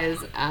implies.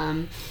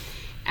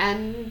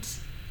 And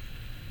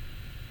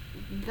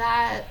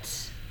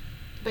that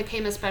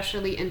became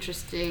especially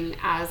interesting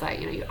as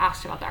you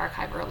asked about the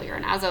archive earlier,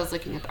 and as I was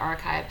looking at the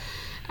archive,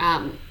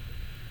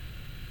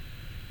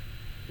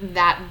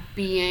 that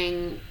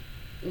being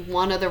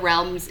one of the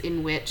realms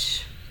in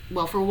which,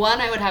 well, for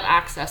one, I would have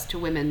access to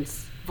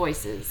women's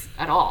voices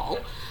at all,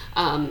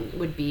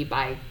 would be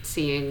by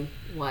seeing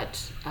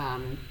what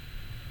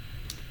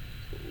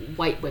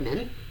white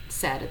women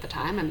said at the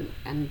time,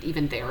 and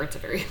even there it's a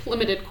very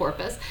limited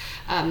corpus,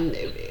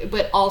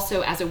 but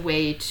also as a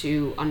way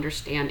to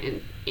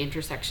understand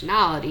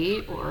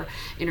intersectionality, or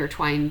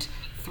intertwined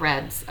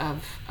threads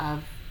of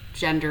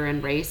gender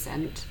and race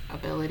and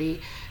ability,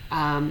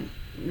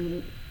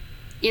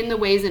 in the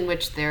ways in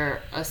which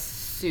they're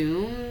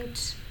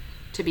assumed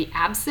to be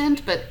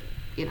absent, but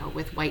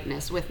with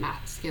whiteness, with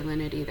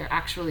masculinity, they're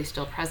actually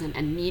still present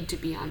and need to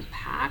be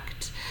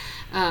unpacked.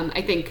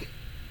 I think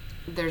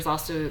there's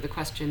also the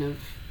question of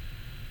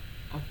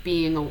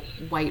being a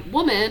white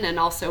woman and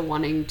also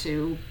wanting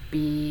to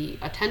be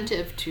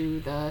attentive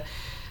to the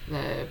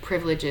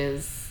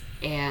privileges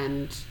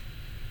and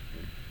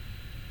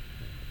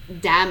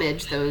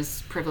damage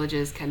those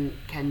privileges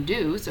can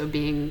do. So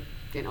being,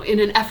 in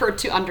an effort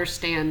to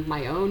understand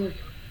my own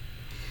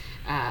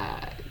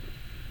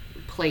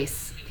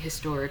place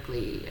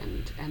historically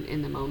and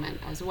in the moment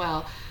as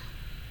well.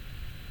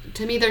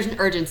 To me, there's an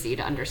urgency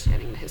to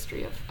understanding the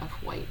history of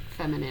white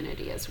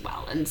femininity as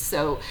well. And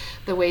so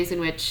the ways in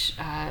which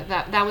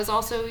that was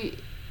also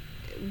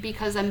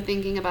because I'm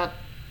thinking about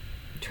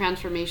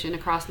transformation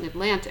across the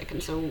Atlantic.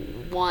 And so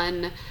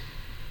one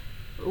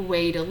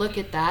way to look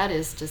at that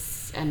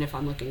is and if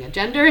I'm looking at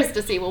gender, is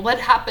to see, well, what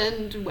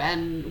happened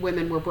when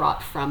women were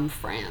brought from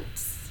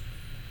France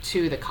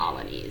to the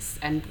colonies,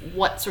 and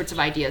what sorts of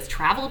ideas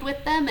traveled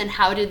with them, and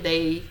how did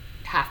they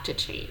have to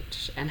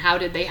change, and how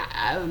did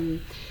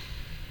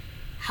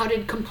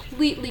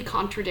completely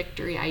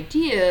contradictory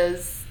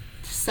ideas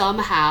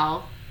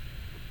somehow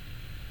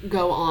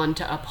go on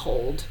to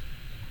uphold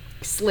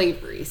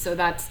slavery. So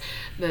that's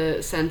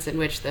the sense in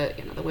which the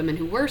women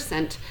who were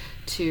sent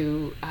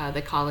to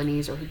the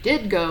colonies, or who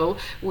did go,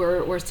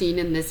 were seen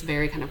in this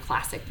very kind of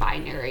classic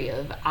binary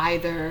of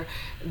either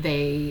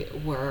they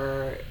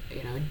were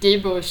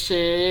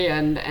debauchee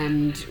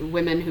and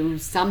women who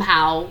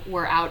somehow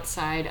were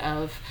outside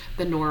of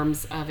the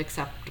norms of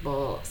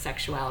acceptable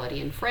sexuality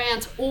in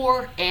France,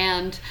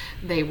 and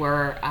they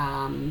were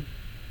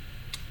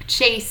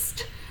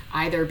chaste,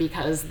 either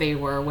because they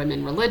were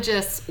women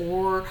religious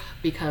or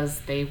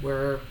because they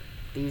were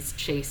these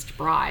chaste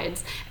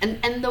brides,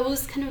 and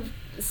those kind of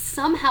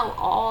somehow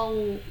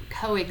all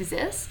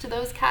coexist,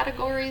 those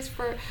categories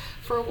for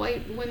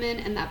white women,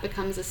 and that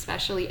becomes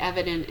especially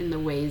evident in the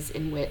ways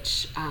in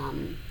which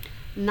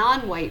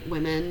non-white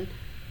women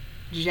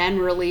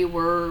generally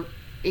were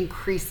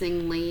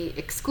increasingly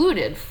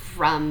excluded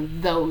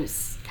from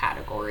those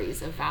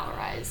categories of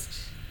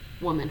valorized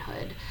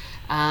womanhood.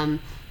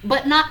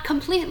 But not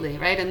completely,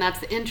 right? And that's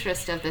the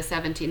interest of the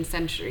 17th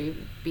century,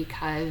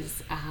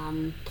 because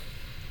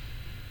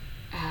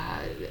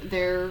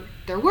there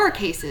were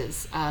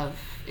cases of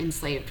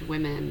enslaved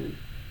women,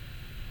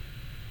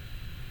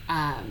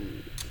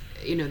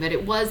 that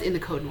it was in the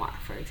Code Noir,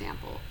 for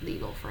example,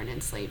 legal for an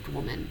enslaved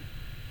woman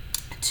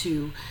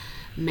to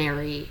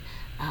marry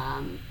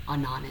a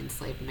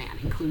non-enslaved man,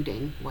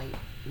 including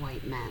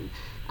white men.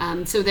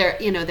 So there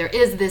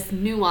is this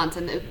nuance,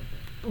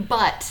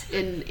 but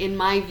in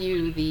my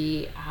view,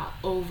 the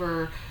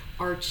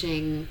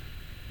overarching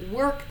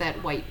work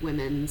that white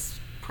women's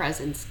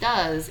presence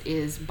does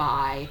is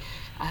by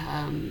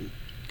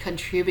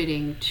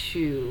contributing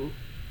to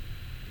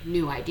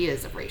new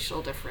ideas of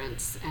racial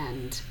difference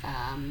and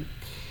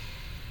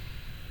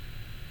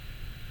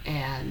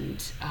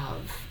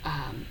of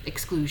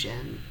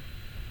exclusion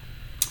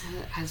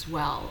as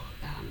well,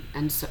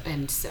 and so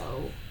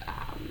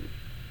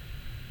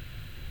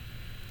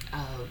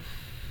of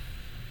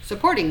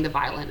supporting the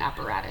violent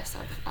apparatus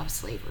of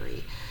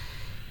slavery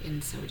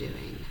in so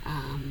doing.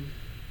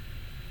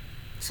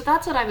 So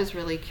that's what I was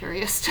really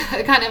curious to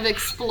kind of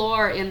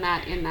explore in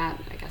that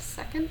I guess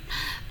second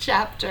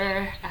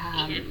chapter.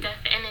 And it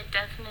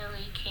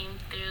definitely came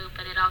through,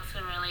 but it also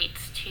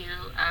relates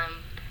to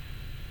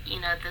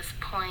this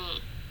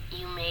point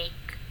you make.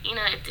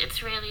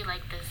 It's really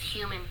like this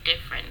human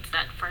difference,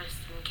 that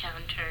first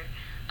encounter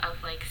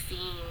of like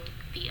seeing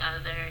the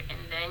other,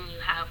 and then you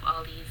have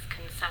all these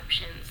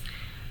conceptions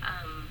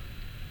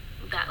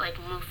that like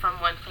move from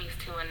one place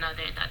to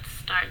another, that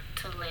start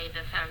to lay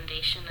the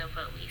foundation of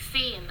what we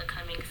see in the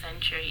coming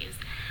centuries.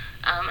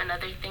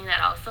 Another thing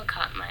that also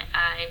caught my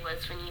eye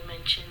was when you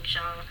mentioned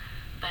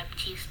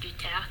Jean-Baptiste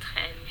Dutertre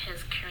and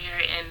his career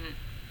in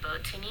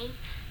botany,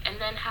 and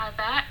then how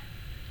that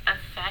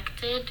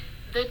affected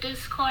the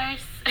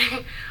discourse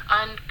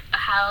on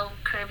how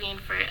Caribbean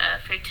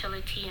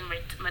fertility and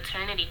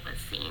maternity was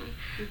seen.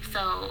 Mm-hmm.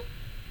 So,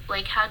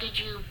 like, how did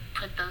you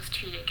put those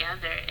two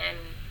together,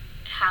 and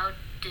how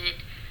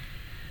did,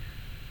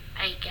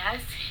 I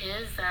guess,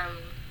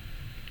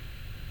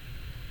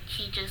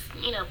 he just,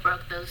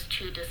 broke those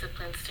two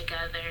disciplines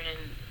together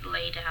and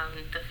lay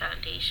down the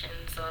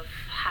foundations of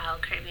how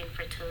Caribbean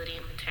fertility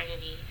and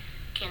maternity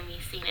can be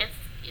seen. It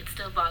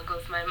still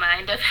boggles my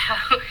mind of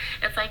how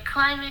it's like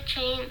climate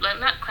change, well,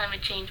 not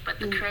climate change, but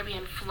the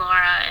Caribbean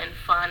flora and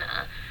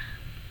fauna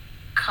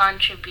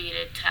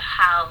contributed to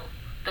how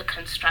the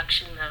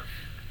construction of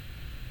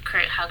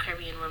how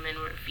Caribbean women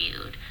were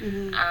viewed.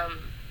 Mm-hmm.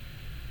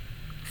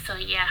 So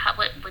yeah,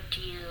 what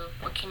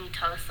can you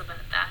tell us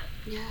about that?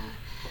 Yeah,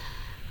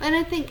 and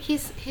I think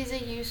he's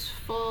a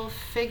useful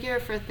figure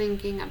for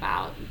thinking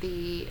about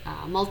the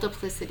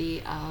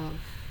multiplicity of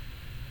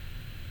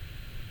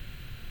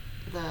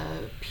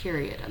the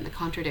period and the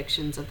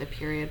contradictions of the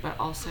period, but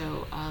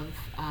also of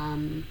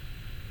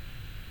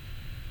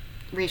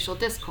racial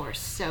discourse.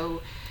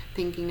 So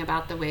thinking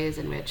about the ways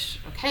in which,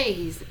 okay,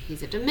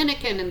 he's a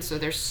Dominican, and so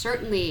there's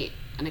certainly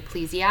an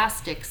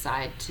ecclesiastic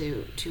side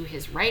to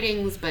his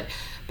writings, but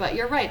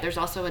you're right, there's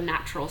also a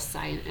natural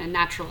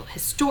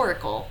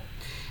historical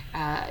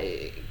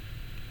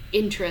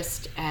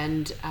interest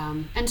and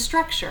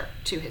structure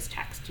to his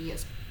text. He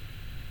has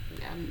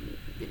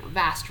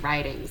vast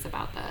writings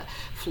about the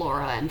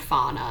flora and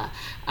fauna,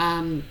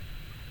 and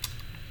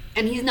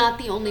he's not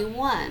the only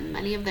one.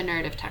 Many of the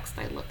narrative texts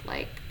I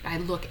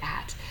look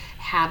at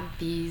have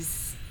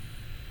these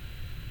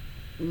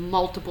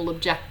multiple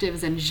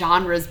objectives and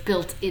genres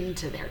built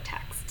into their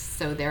texts.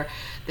 So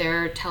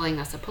they're telling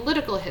us a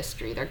political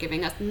history, they're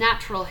giving us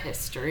natural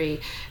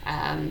history,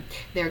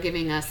 they're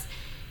giving us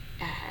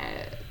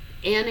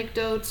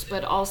anecdotes,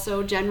 but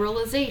also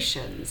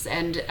generalizations,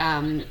 and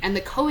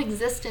the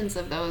coexistence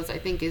of those, I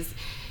think, is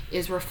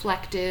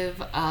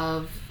reflective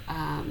of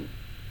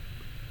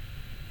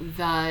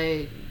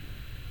the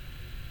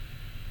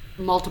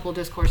multiple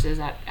discourses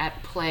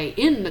at play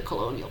in the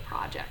colonial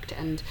project.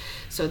 And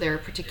so there are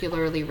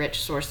particularly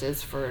rich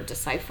sources for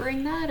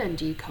deciphering that and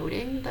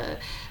decoding the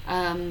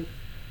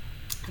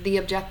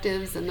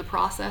objectives and the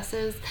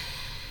processes.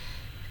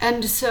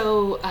 And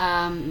so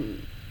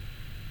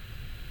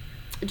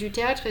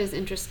Duterte is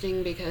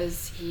interesting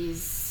because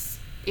he's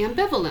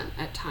ambivalent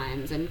at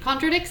times and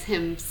contradicts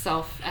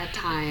himself at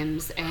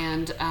times,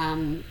 and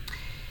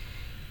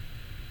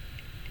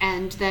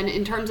then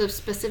in terms of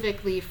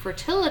specifically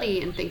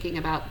fertility and thinking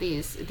about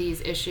these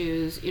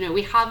issues,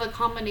 we have a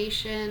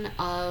combination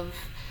of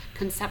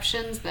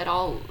conceptions that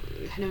all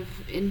kind of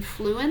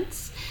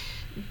influence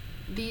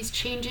these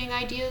changing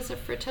ideas of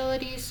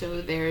fertility.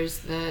 So there's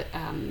the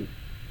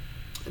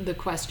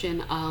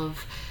question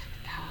of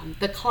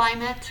the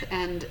climate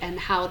and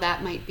how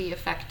that might be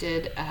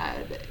affected,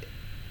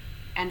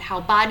 and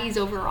how bodies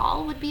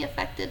overall would be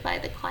affected by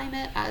the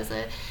climate as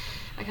a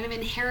kind of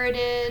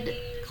inherited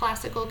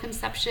classical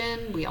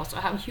conception. We also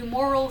have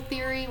humoral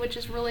theory, which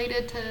is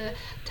related to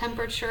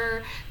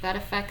temperature, that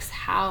affects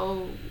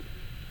how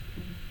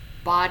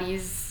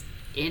bodies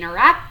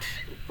interact,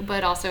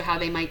 but also how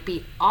they might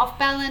be off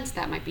balance.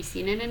 That might be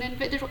seen in an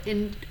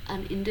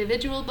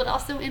individual, but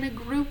also in a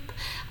group.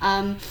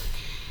 And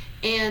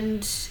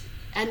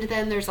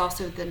then there's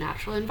also the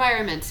natural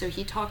environment. So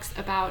he talks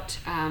about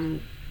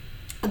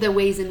the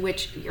ways in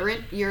which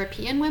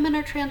European women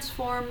are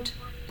transformed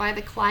by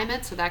the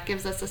climate. So that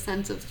gives us a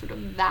sense of sort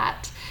of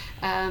that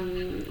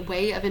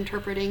way of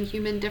interpreting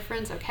human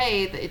difference.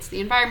 Okay, it's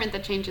the environment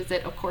that changes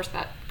it. Of course,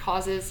 that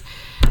causes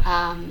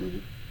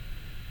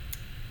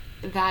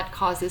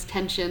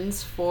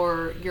tensions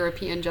for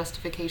European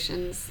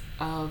justifications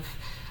of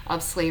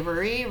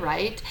slavery,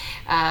 right?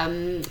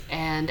 And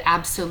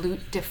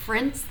absolute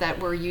difference that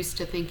we're used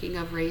to thinking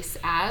of race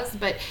as.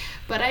 But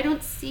I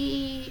don't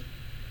see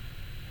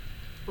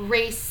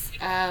race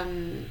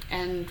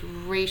and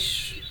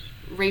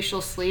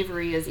racial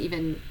slavery as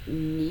even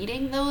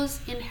needing those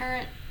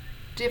inherent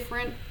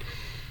different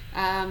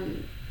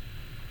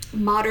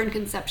modern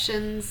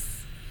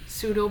conceptions,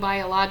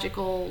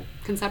 pseudo-biological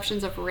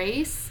conceptions of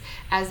race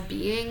as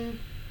being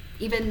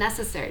even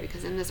necessary,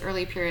 because in this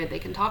early period they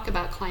can talk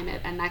about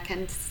climate and that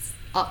can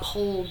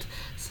uphold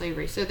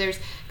slavery. So there's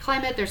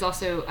climate, there's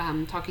also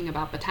talking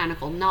about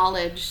botanical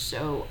knowledge.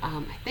 So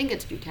I think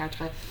it's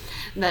Duterte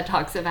that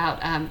talks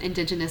about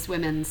indigenous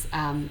women's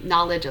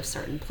knowledge of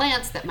certain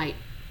plants that might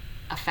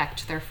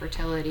affect their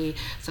fertility.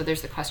 So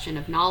there's the question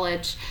of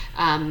knowledge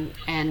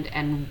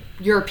and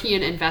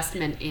European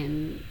investment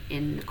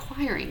in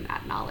acquiring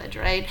that knowledge,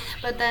 right?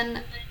 But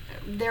then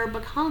there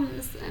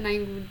becomes, and I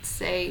would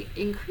say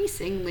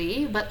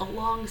increasingly, but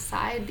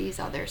alongside these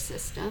other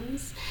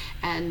systems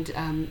and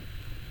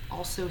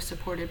also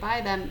supported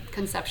by them,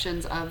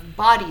 conceptions of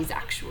bodies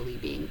actually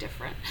being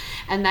different.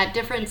 And that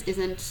difference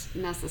isn't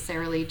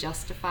necessarily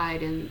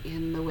justified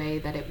in the way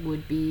that it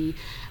would be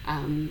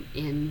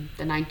in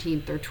the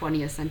 19th or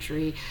 20th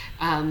century.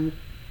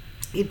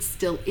 It's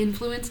still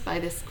influenced by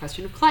this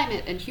question of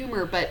climate and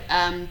humor, but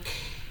and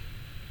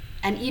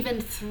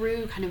even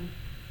through kind of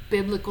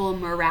biblical,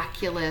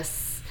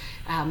 miraculous,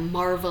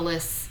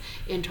 marvelous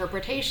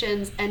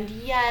interpretations, and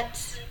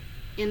yet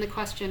in the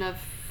question of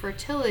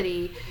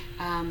fertility,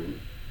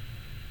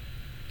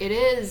 it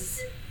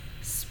is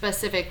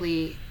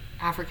specifically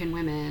African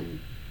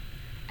women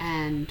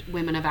and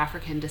women of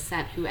African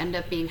descent who end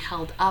up being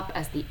held up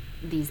as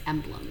these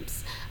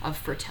emblems of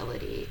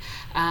fertility,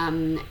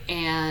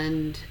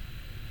 and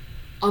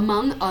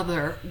among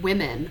other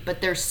women,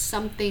 but there's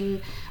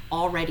something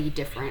already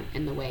different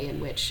in the way in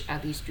which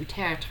at least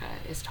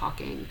Duterte is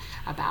talking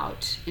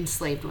about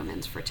enslaved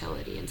women's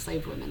fertility,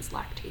 enslaved women's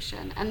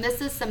lactation. And this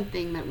is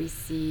something that we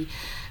see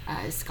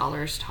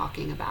scholars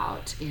talking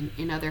about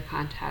in other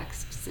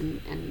contexts,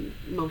 and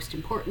most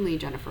importantly,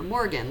 Jennifer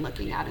Morgan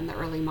looking at in the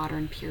early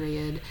modern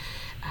period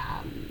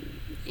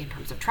in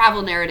terms of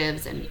travel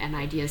narratives and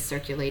ideas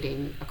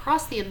circulating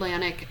across the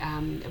Atlantic,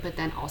 but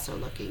then also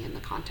looking in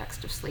the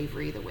context of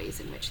slavery, the ways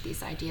in which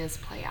these ideas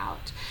play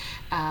out.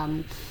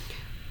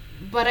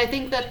 But I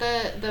think that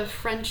the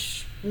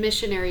French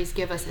missionaries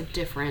give us a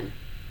different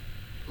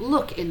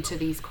look into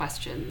these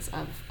questions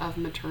of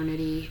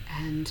maternity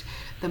and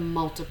the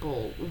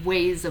multiple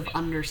ways of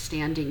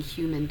understanding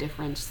human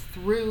difference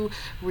through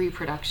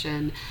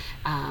reproduction,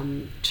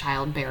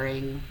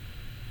 childbearing,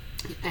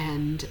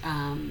 and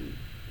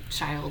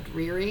child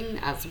rearing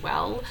as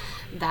well.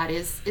 That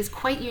is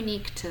quite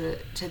unique to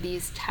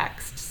these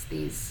texts,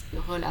 these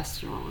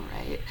relations,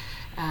 right?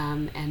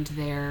 And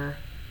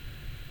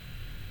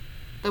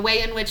the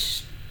way in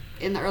which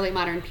in the early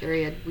modern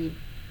period we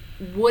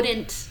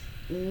wouldn't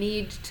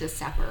need to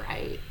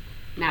separate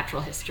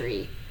natural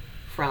history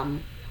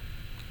from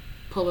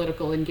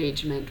political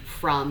engagement,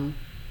 from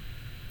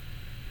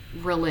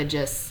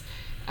religious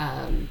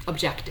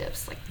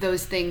objectives. Like,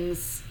 those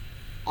things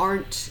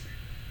aren't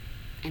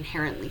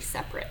inherently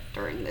separate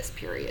during this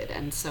period,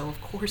 and so of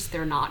course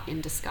they're not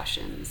in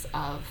discussions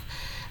of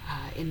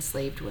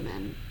enslaved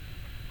women,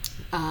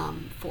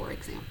 for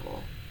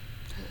example,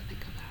 to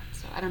think of that.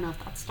 So I don't know if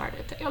that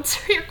started to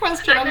answer your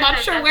question. I'm not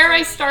sure where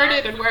I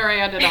started and where I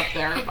ended up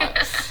there,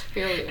 but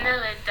here we are.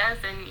 No, it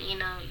doesn't.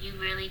 You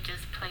really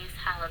just place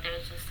how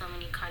there's just so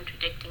many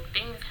contradicting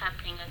things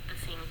happening at the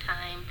same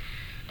time,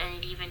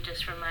 and it even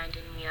just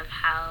reminded me of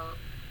how,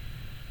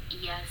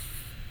 yes,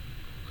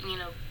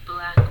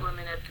 black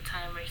women at the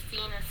time were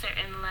seen a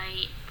certain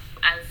light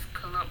as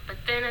but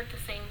then at the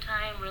same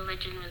time,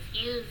 religion was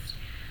used.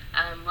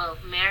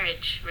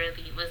 Marriage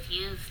really was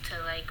used to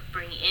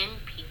bring in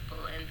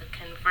people and the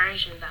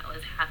conversion that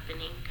was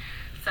happening.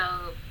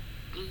 So,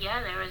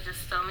 yeah, there was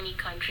just so many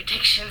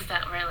contradictions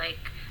that were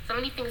so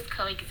many things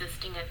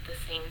coexisting at the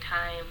same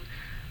time,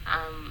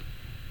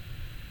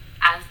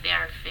 as they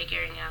are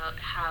figuring out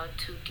how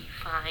to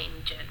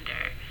define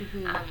gender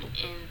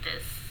in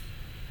this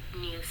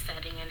new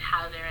setting and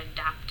how they're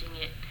adapting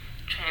it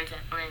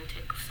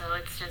transatlantic. So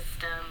it's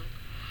just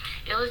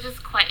it's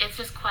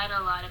just quite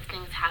a lot of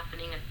things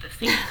happening at the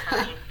same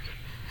time.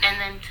 And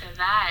then to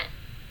that,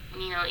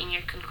 in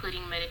your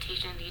concluding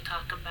meditation, you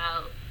talk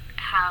about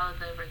how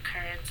the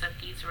recurrence of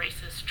these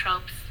racist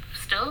tropes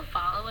still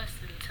follow us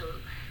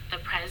into the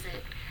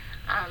present.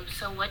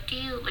 So what do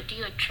you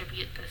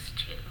attribute this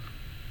to?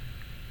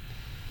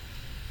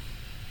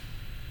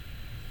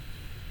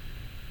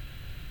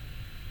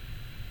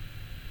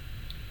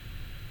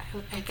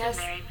 I guess it's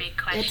a very big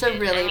question. It's a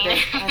really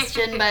big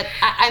question, but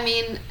I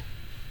mean,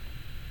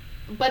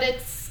 but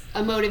it's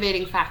a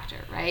motivating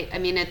factor, right? I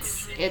mean,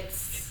 it's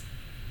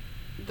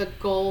the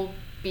goal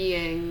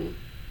being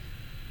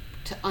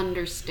to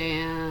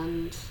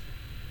understand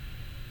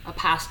a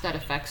past that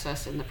affects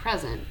us in the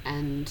present,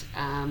 and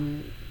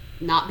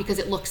not because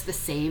it looks the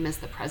same as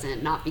the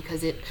present, not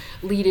because it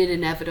led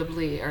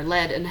inevitably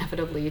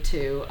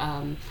to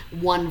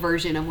one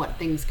version of what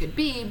things could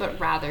be, but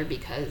rather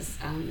because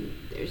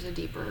there's a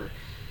deeper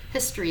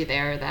history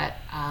there that,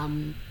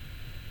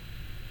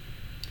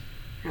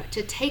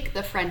 to take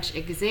the French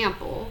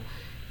example,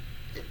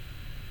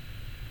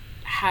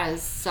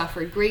 has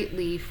suffered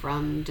greatly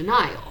from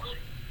denial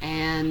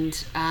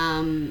and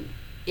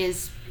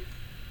is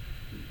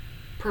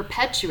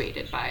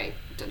perpetuated by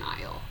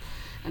denial.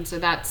 And so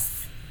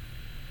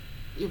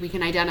we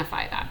can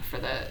identify that for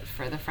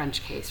the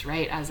French case,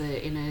 right,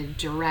 in a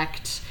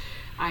direct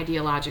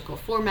ideological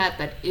format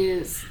that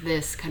is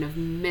this kind of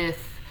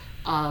myth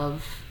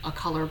of a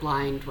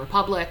colorblind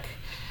republic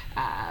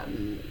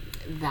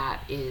that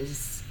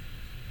is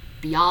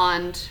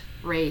beyond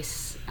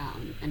race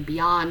and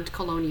beyond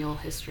colonial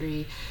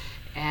history,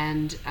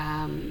 and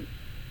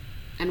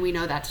we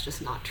know that's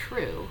just not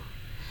true.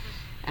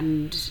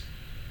 And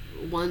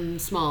one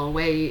small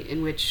way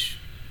in which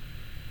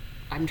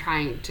I'm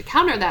trying to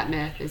counter that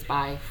myth is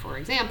by, for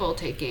example,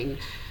 taking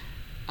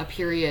a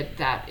period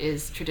that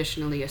is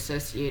traditionally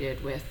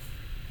associated with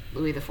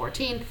Louis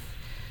XIV,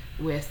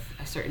 with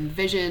a certain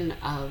vision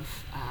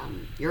of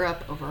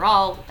Europe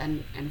overall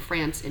and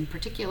France in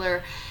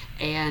particular,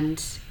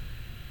 and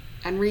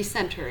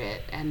recenter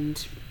it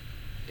and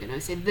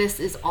say this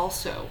is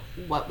also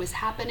what was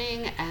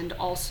happening, and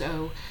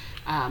also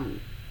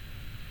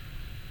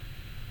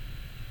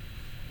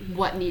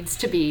what needs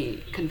to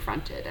be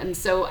confronted. And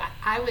so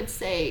I would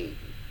say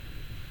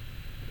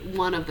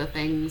one of the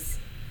things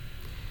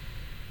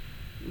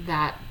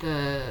that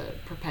the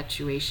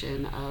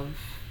perpetuation of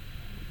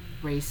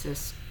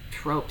racist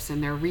tropes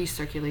and their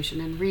recirculation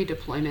and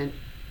redeployment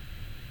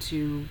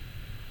to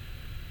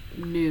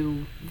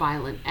new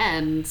violent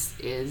ends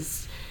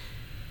is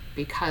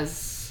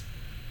because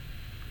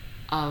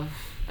of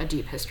a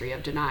deep history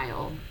of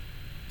denial.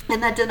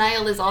 And that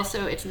denial is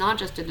also, it's not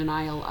just a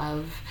denial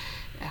of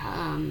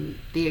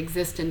the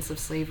existence of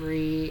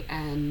slavery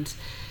and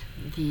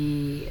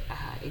the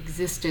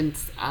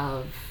existence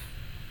of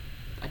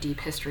a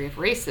deep history of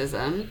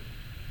racism,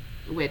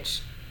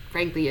 which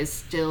frankly is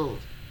still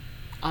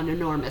an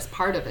enormous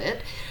part of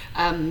it,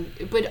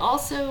 but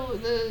also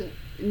the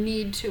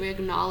need to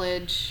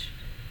acknowledge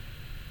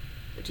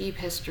deep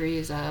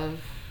histories of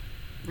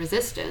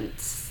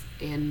resistance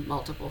in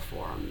multiple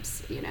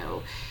forms,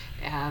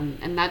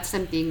 and that's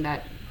something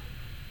that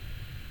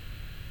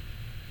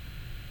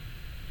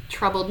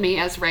troubled me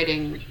as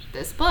writing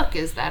this book,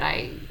 is that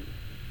I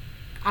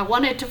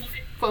wanted to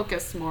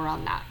focus more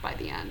on that by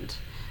the end,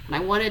 and I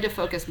wanted to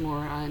focus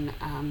more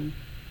on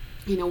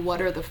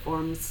what are the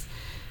forms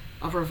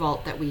of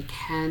revolt that we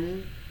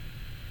can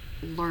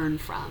learn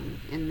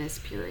from in this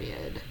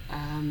period,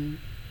 and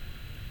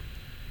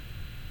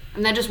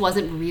that just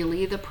wasn't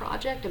really the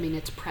project. I mean,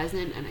 it's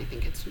present, and I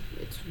think it's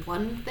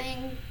one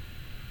thing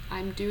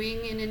I'm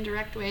doing in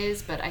indirect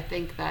ways, but I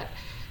think that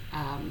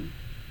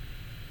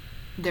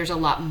there's a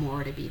lot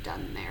more to be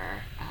done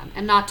there,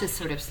 and not to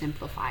sort of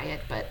simplify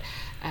it, but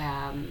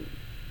I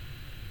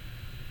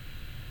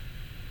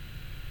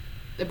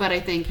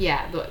think,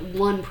 the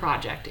one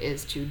project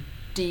is to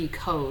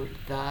decode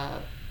the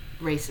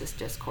racist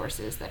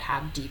discourses that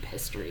have deep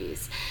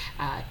histories,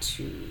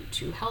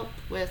 to help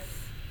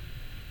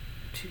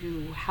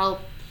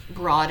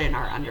broaden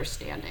our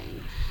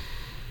understanding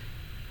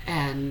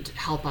and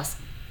help us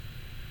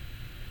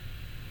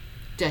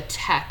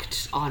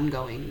detect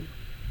ongoing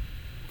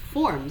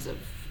forms of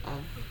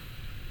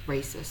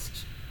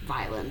racist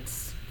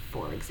violence,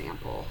 for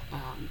example,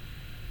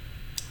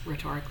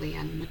 rhetorically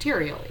and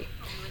materially.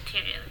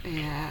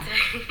 Yeah.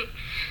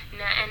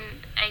 No,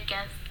 and I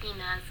guess,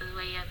 as a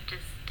way of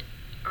just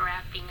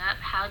wrapping up,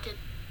 how did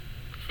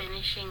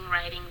finishing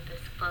writing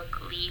this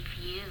book leave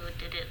you?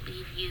 Did it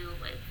leave you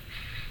with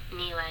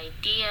new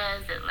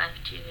ideas? It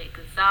left you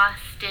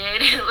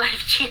exhausted? It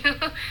left you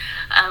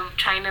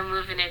trying to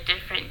move in a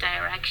different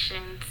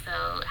direction?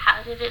 So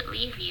how did it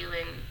leave you,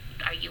 and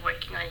are you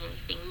working on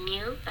anything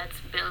new that's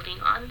building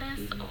on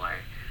this?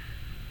 Or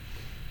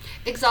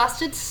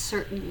exhausted,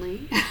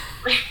 certainly,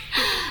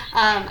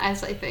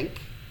 as I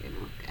think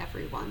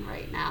everyone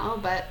right now,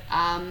 but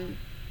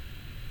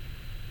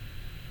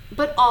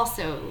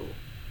also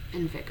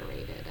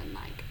invigorated and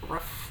like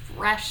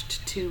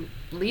refreshed to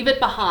leave it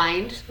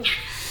behind.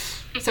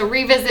 So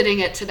revisiting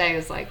it today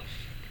was like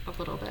a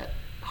little bit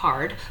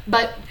hard,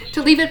 but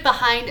to leave it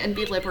behind and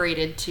be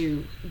liberated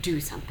to do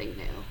something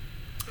new,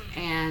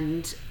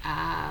 and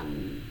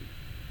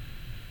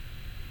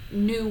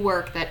new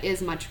work that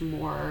is much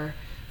more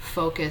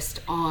focused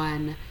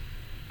on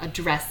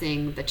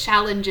addressing the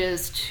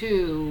challenges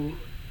to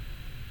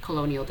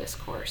colonial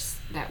discourse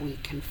that we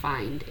can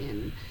find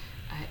in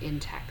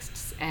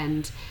texts,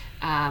 and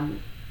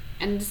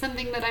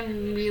something that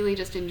I'm really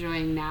just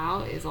enjoying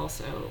now is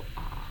also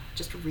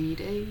just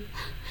reading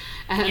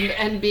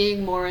and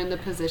being more in the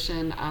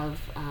position of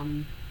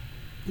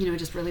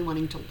just really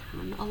wanting to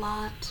learn a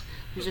lot.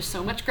 There's just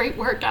so much great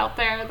work out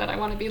there that I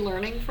want to be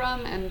learning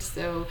from, and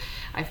so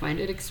I find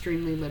it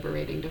extremely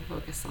liberating to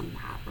focus on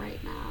that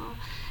right now,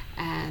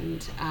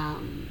 and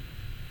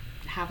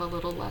have a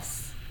little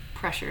less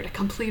pressure to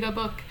complete a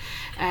book.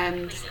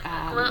 And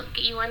well,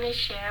 you want to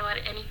share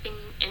anything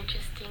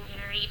interesting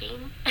you're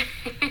reading?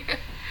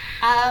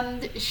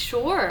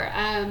 Sure.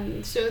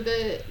 So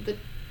the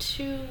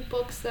two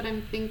books that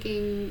I'm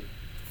thinking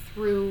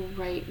through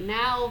right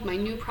now, my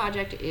new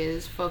project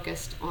is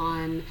focused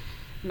on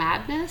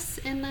madness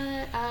in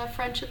the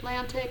French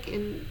Atlantic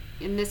in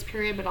this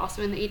period, but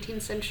also in the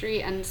 18th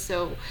century. And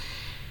so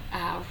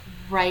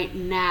right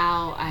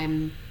now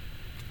I'm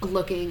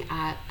looking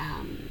at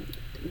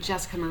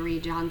Jessica Marie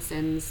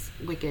Johnson's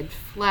Wicked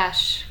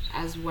Flesh,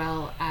 as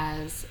well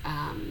as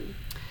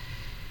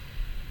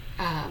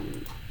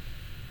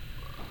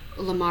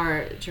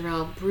Lamar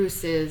Jarrell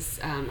Bruce's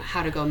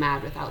How to Go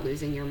Mad Without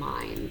Losing Your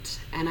Mind.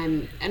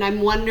 And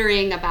I'm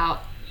wondering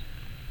about,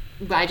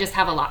 I just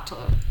have a lot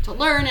to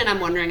learn, and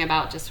I'm wondering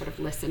about just sort of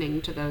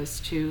listening to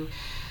those two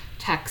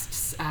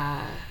texts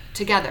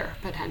together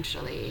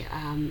potentially,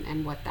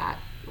 and what that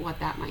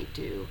might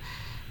do.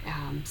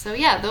 So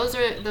yeah, those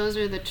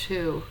are the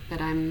two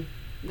that I'm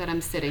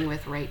sitting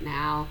with right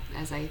now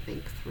as I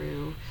think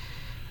through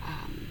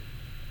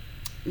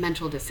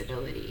mental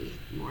disability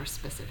more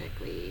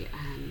specifically,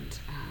 and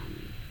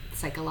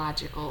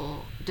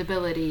psychological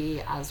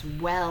debility, as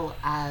well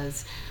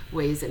as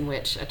ways in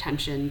which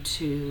attention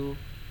to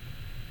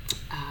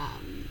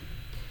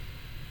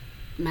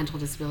mental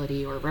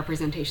disability or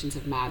representations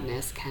of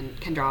madness can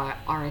draw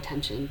our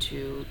attention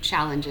to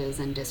challenges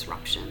and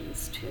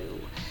disruptions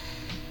to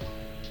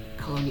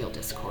colonial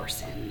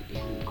discourse in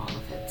all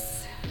of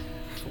its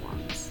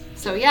forms.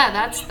 So yeah,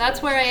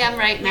 that's where I am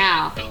right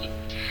now.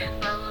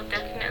 Well, we'll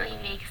definitely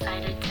be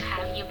excited to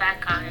have you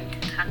back on to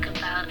talk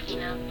about,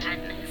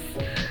 madness.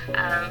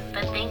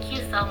 But thank you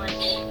so much,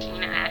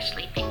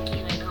 Ashley. Thank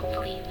you, and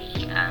hopefully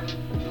we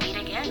meet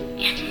again.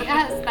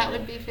 Yes, that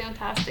would be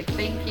fantastic.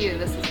 Thank you.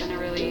 This has been a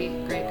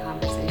really great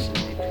conversation.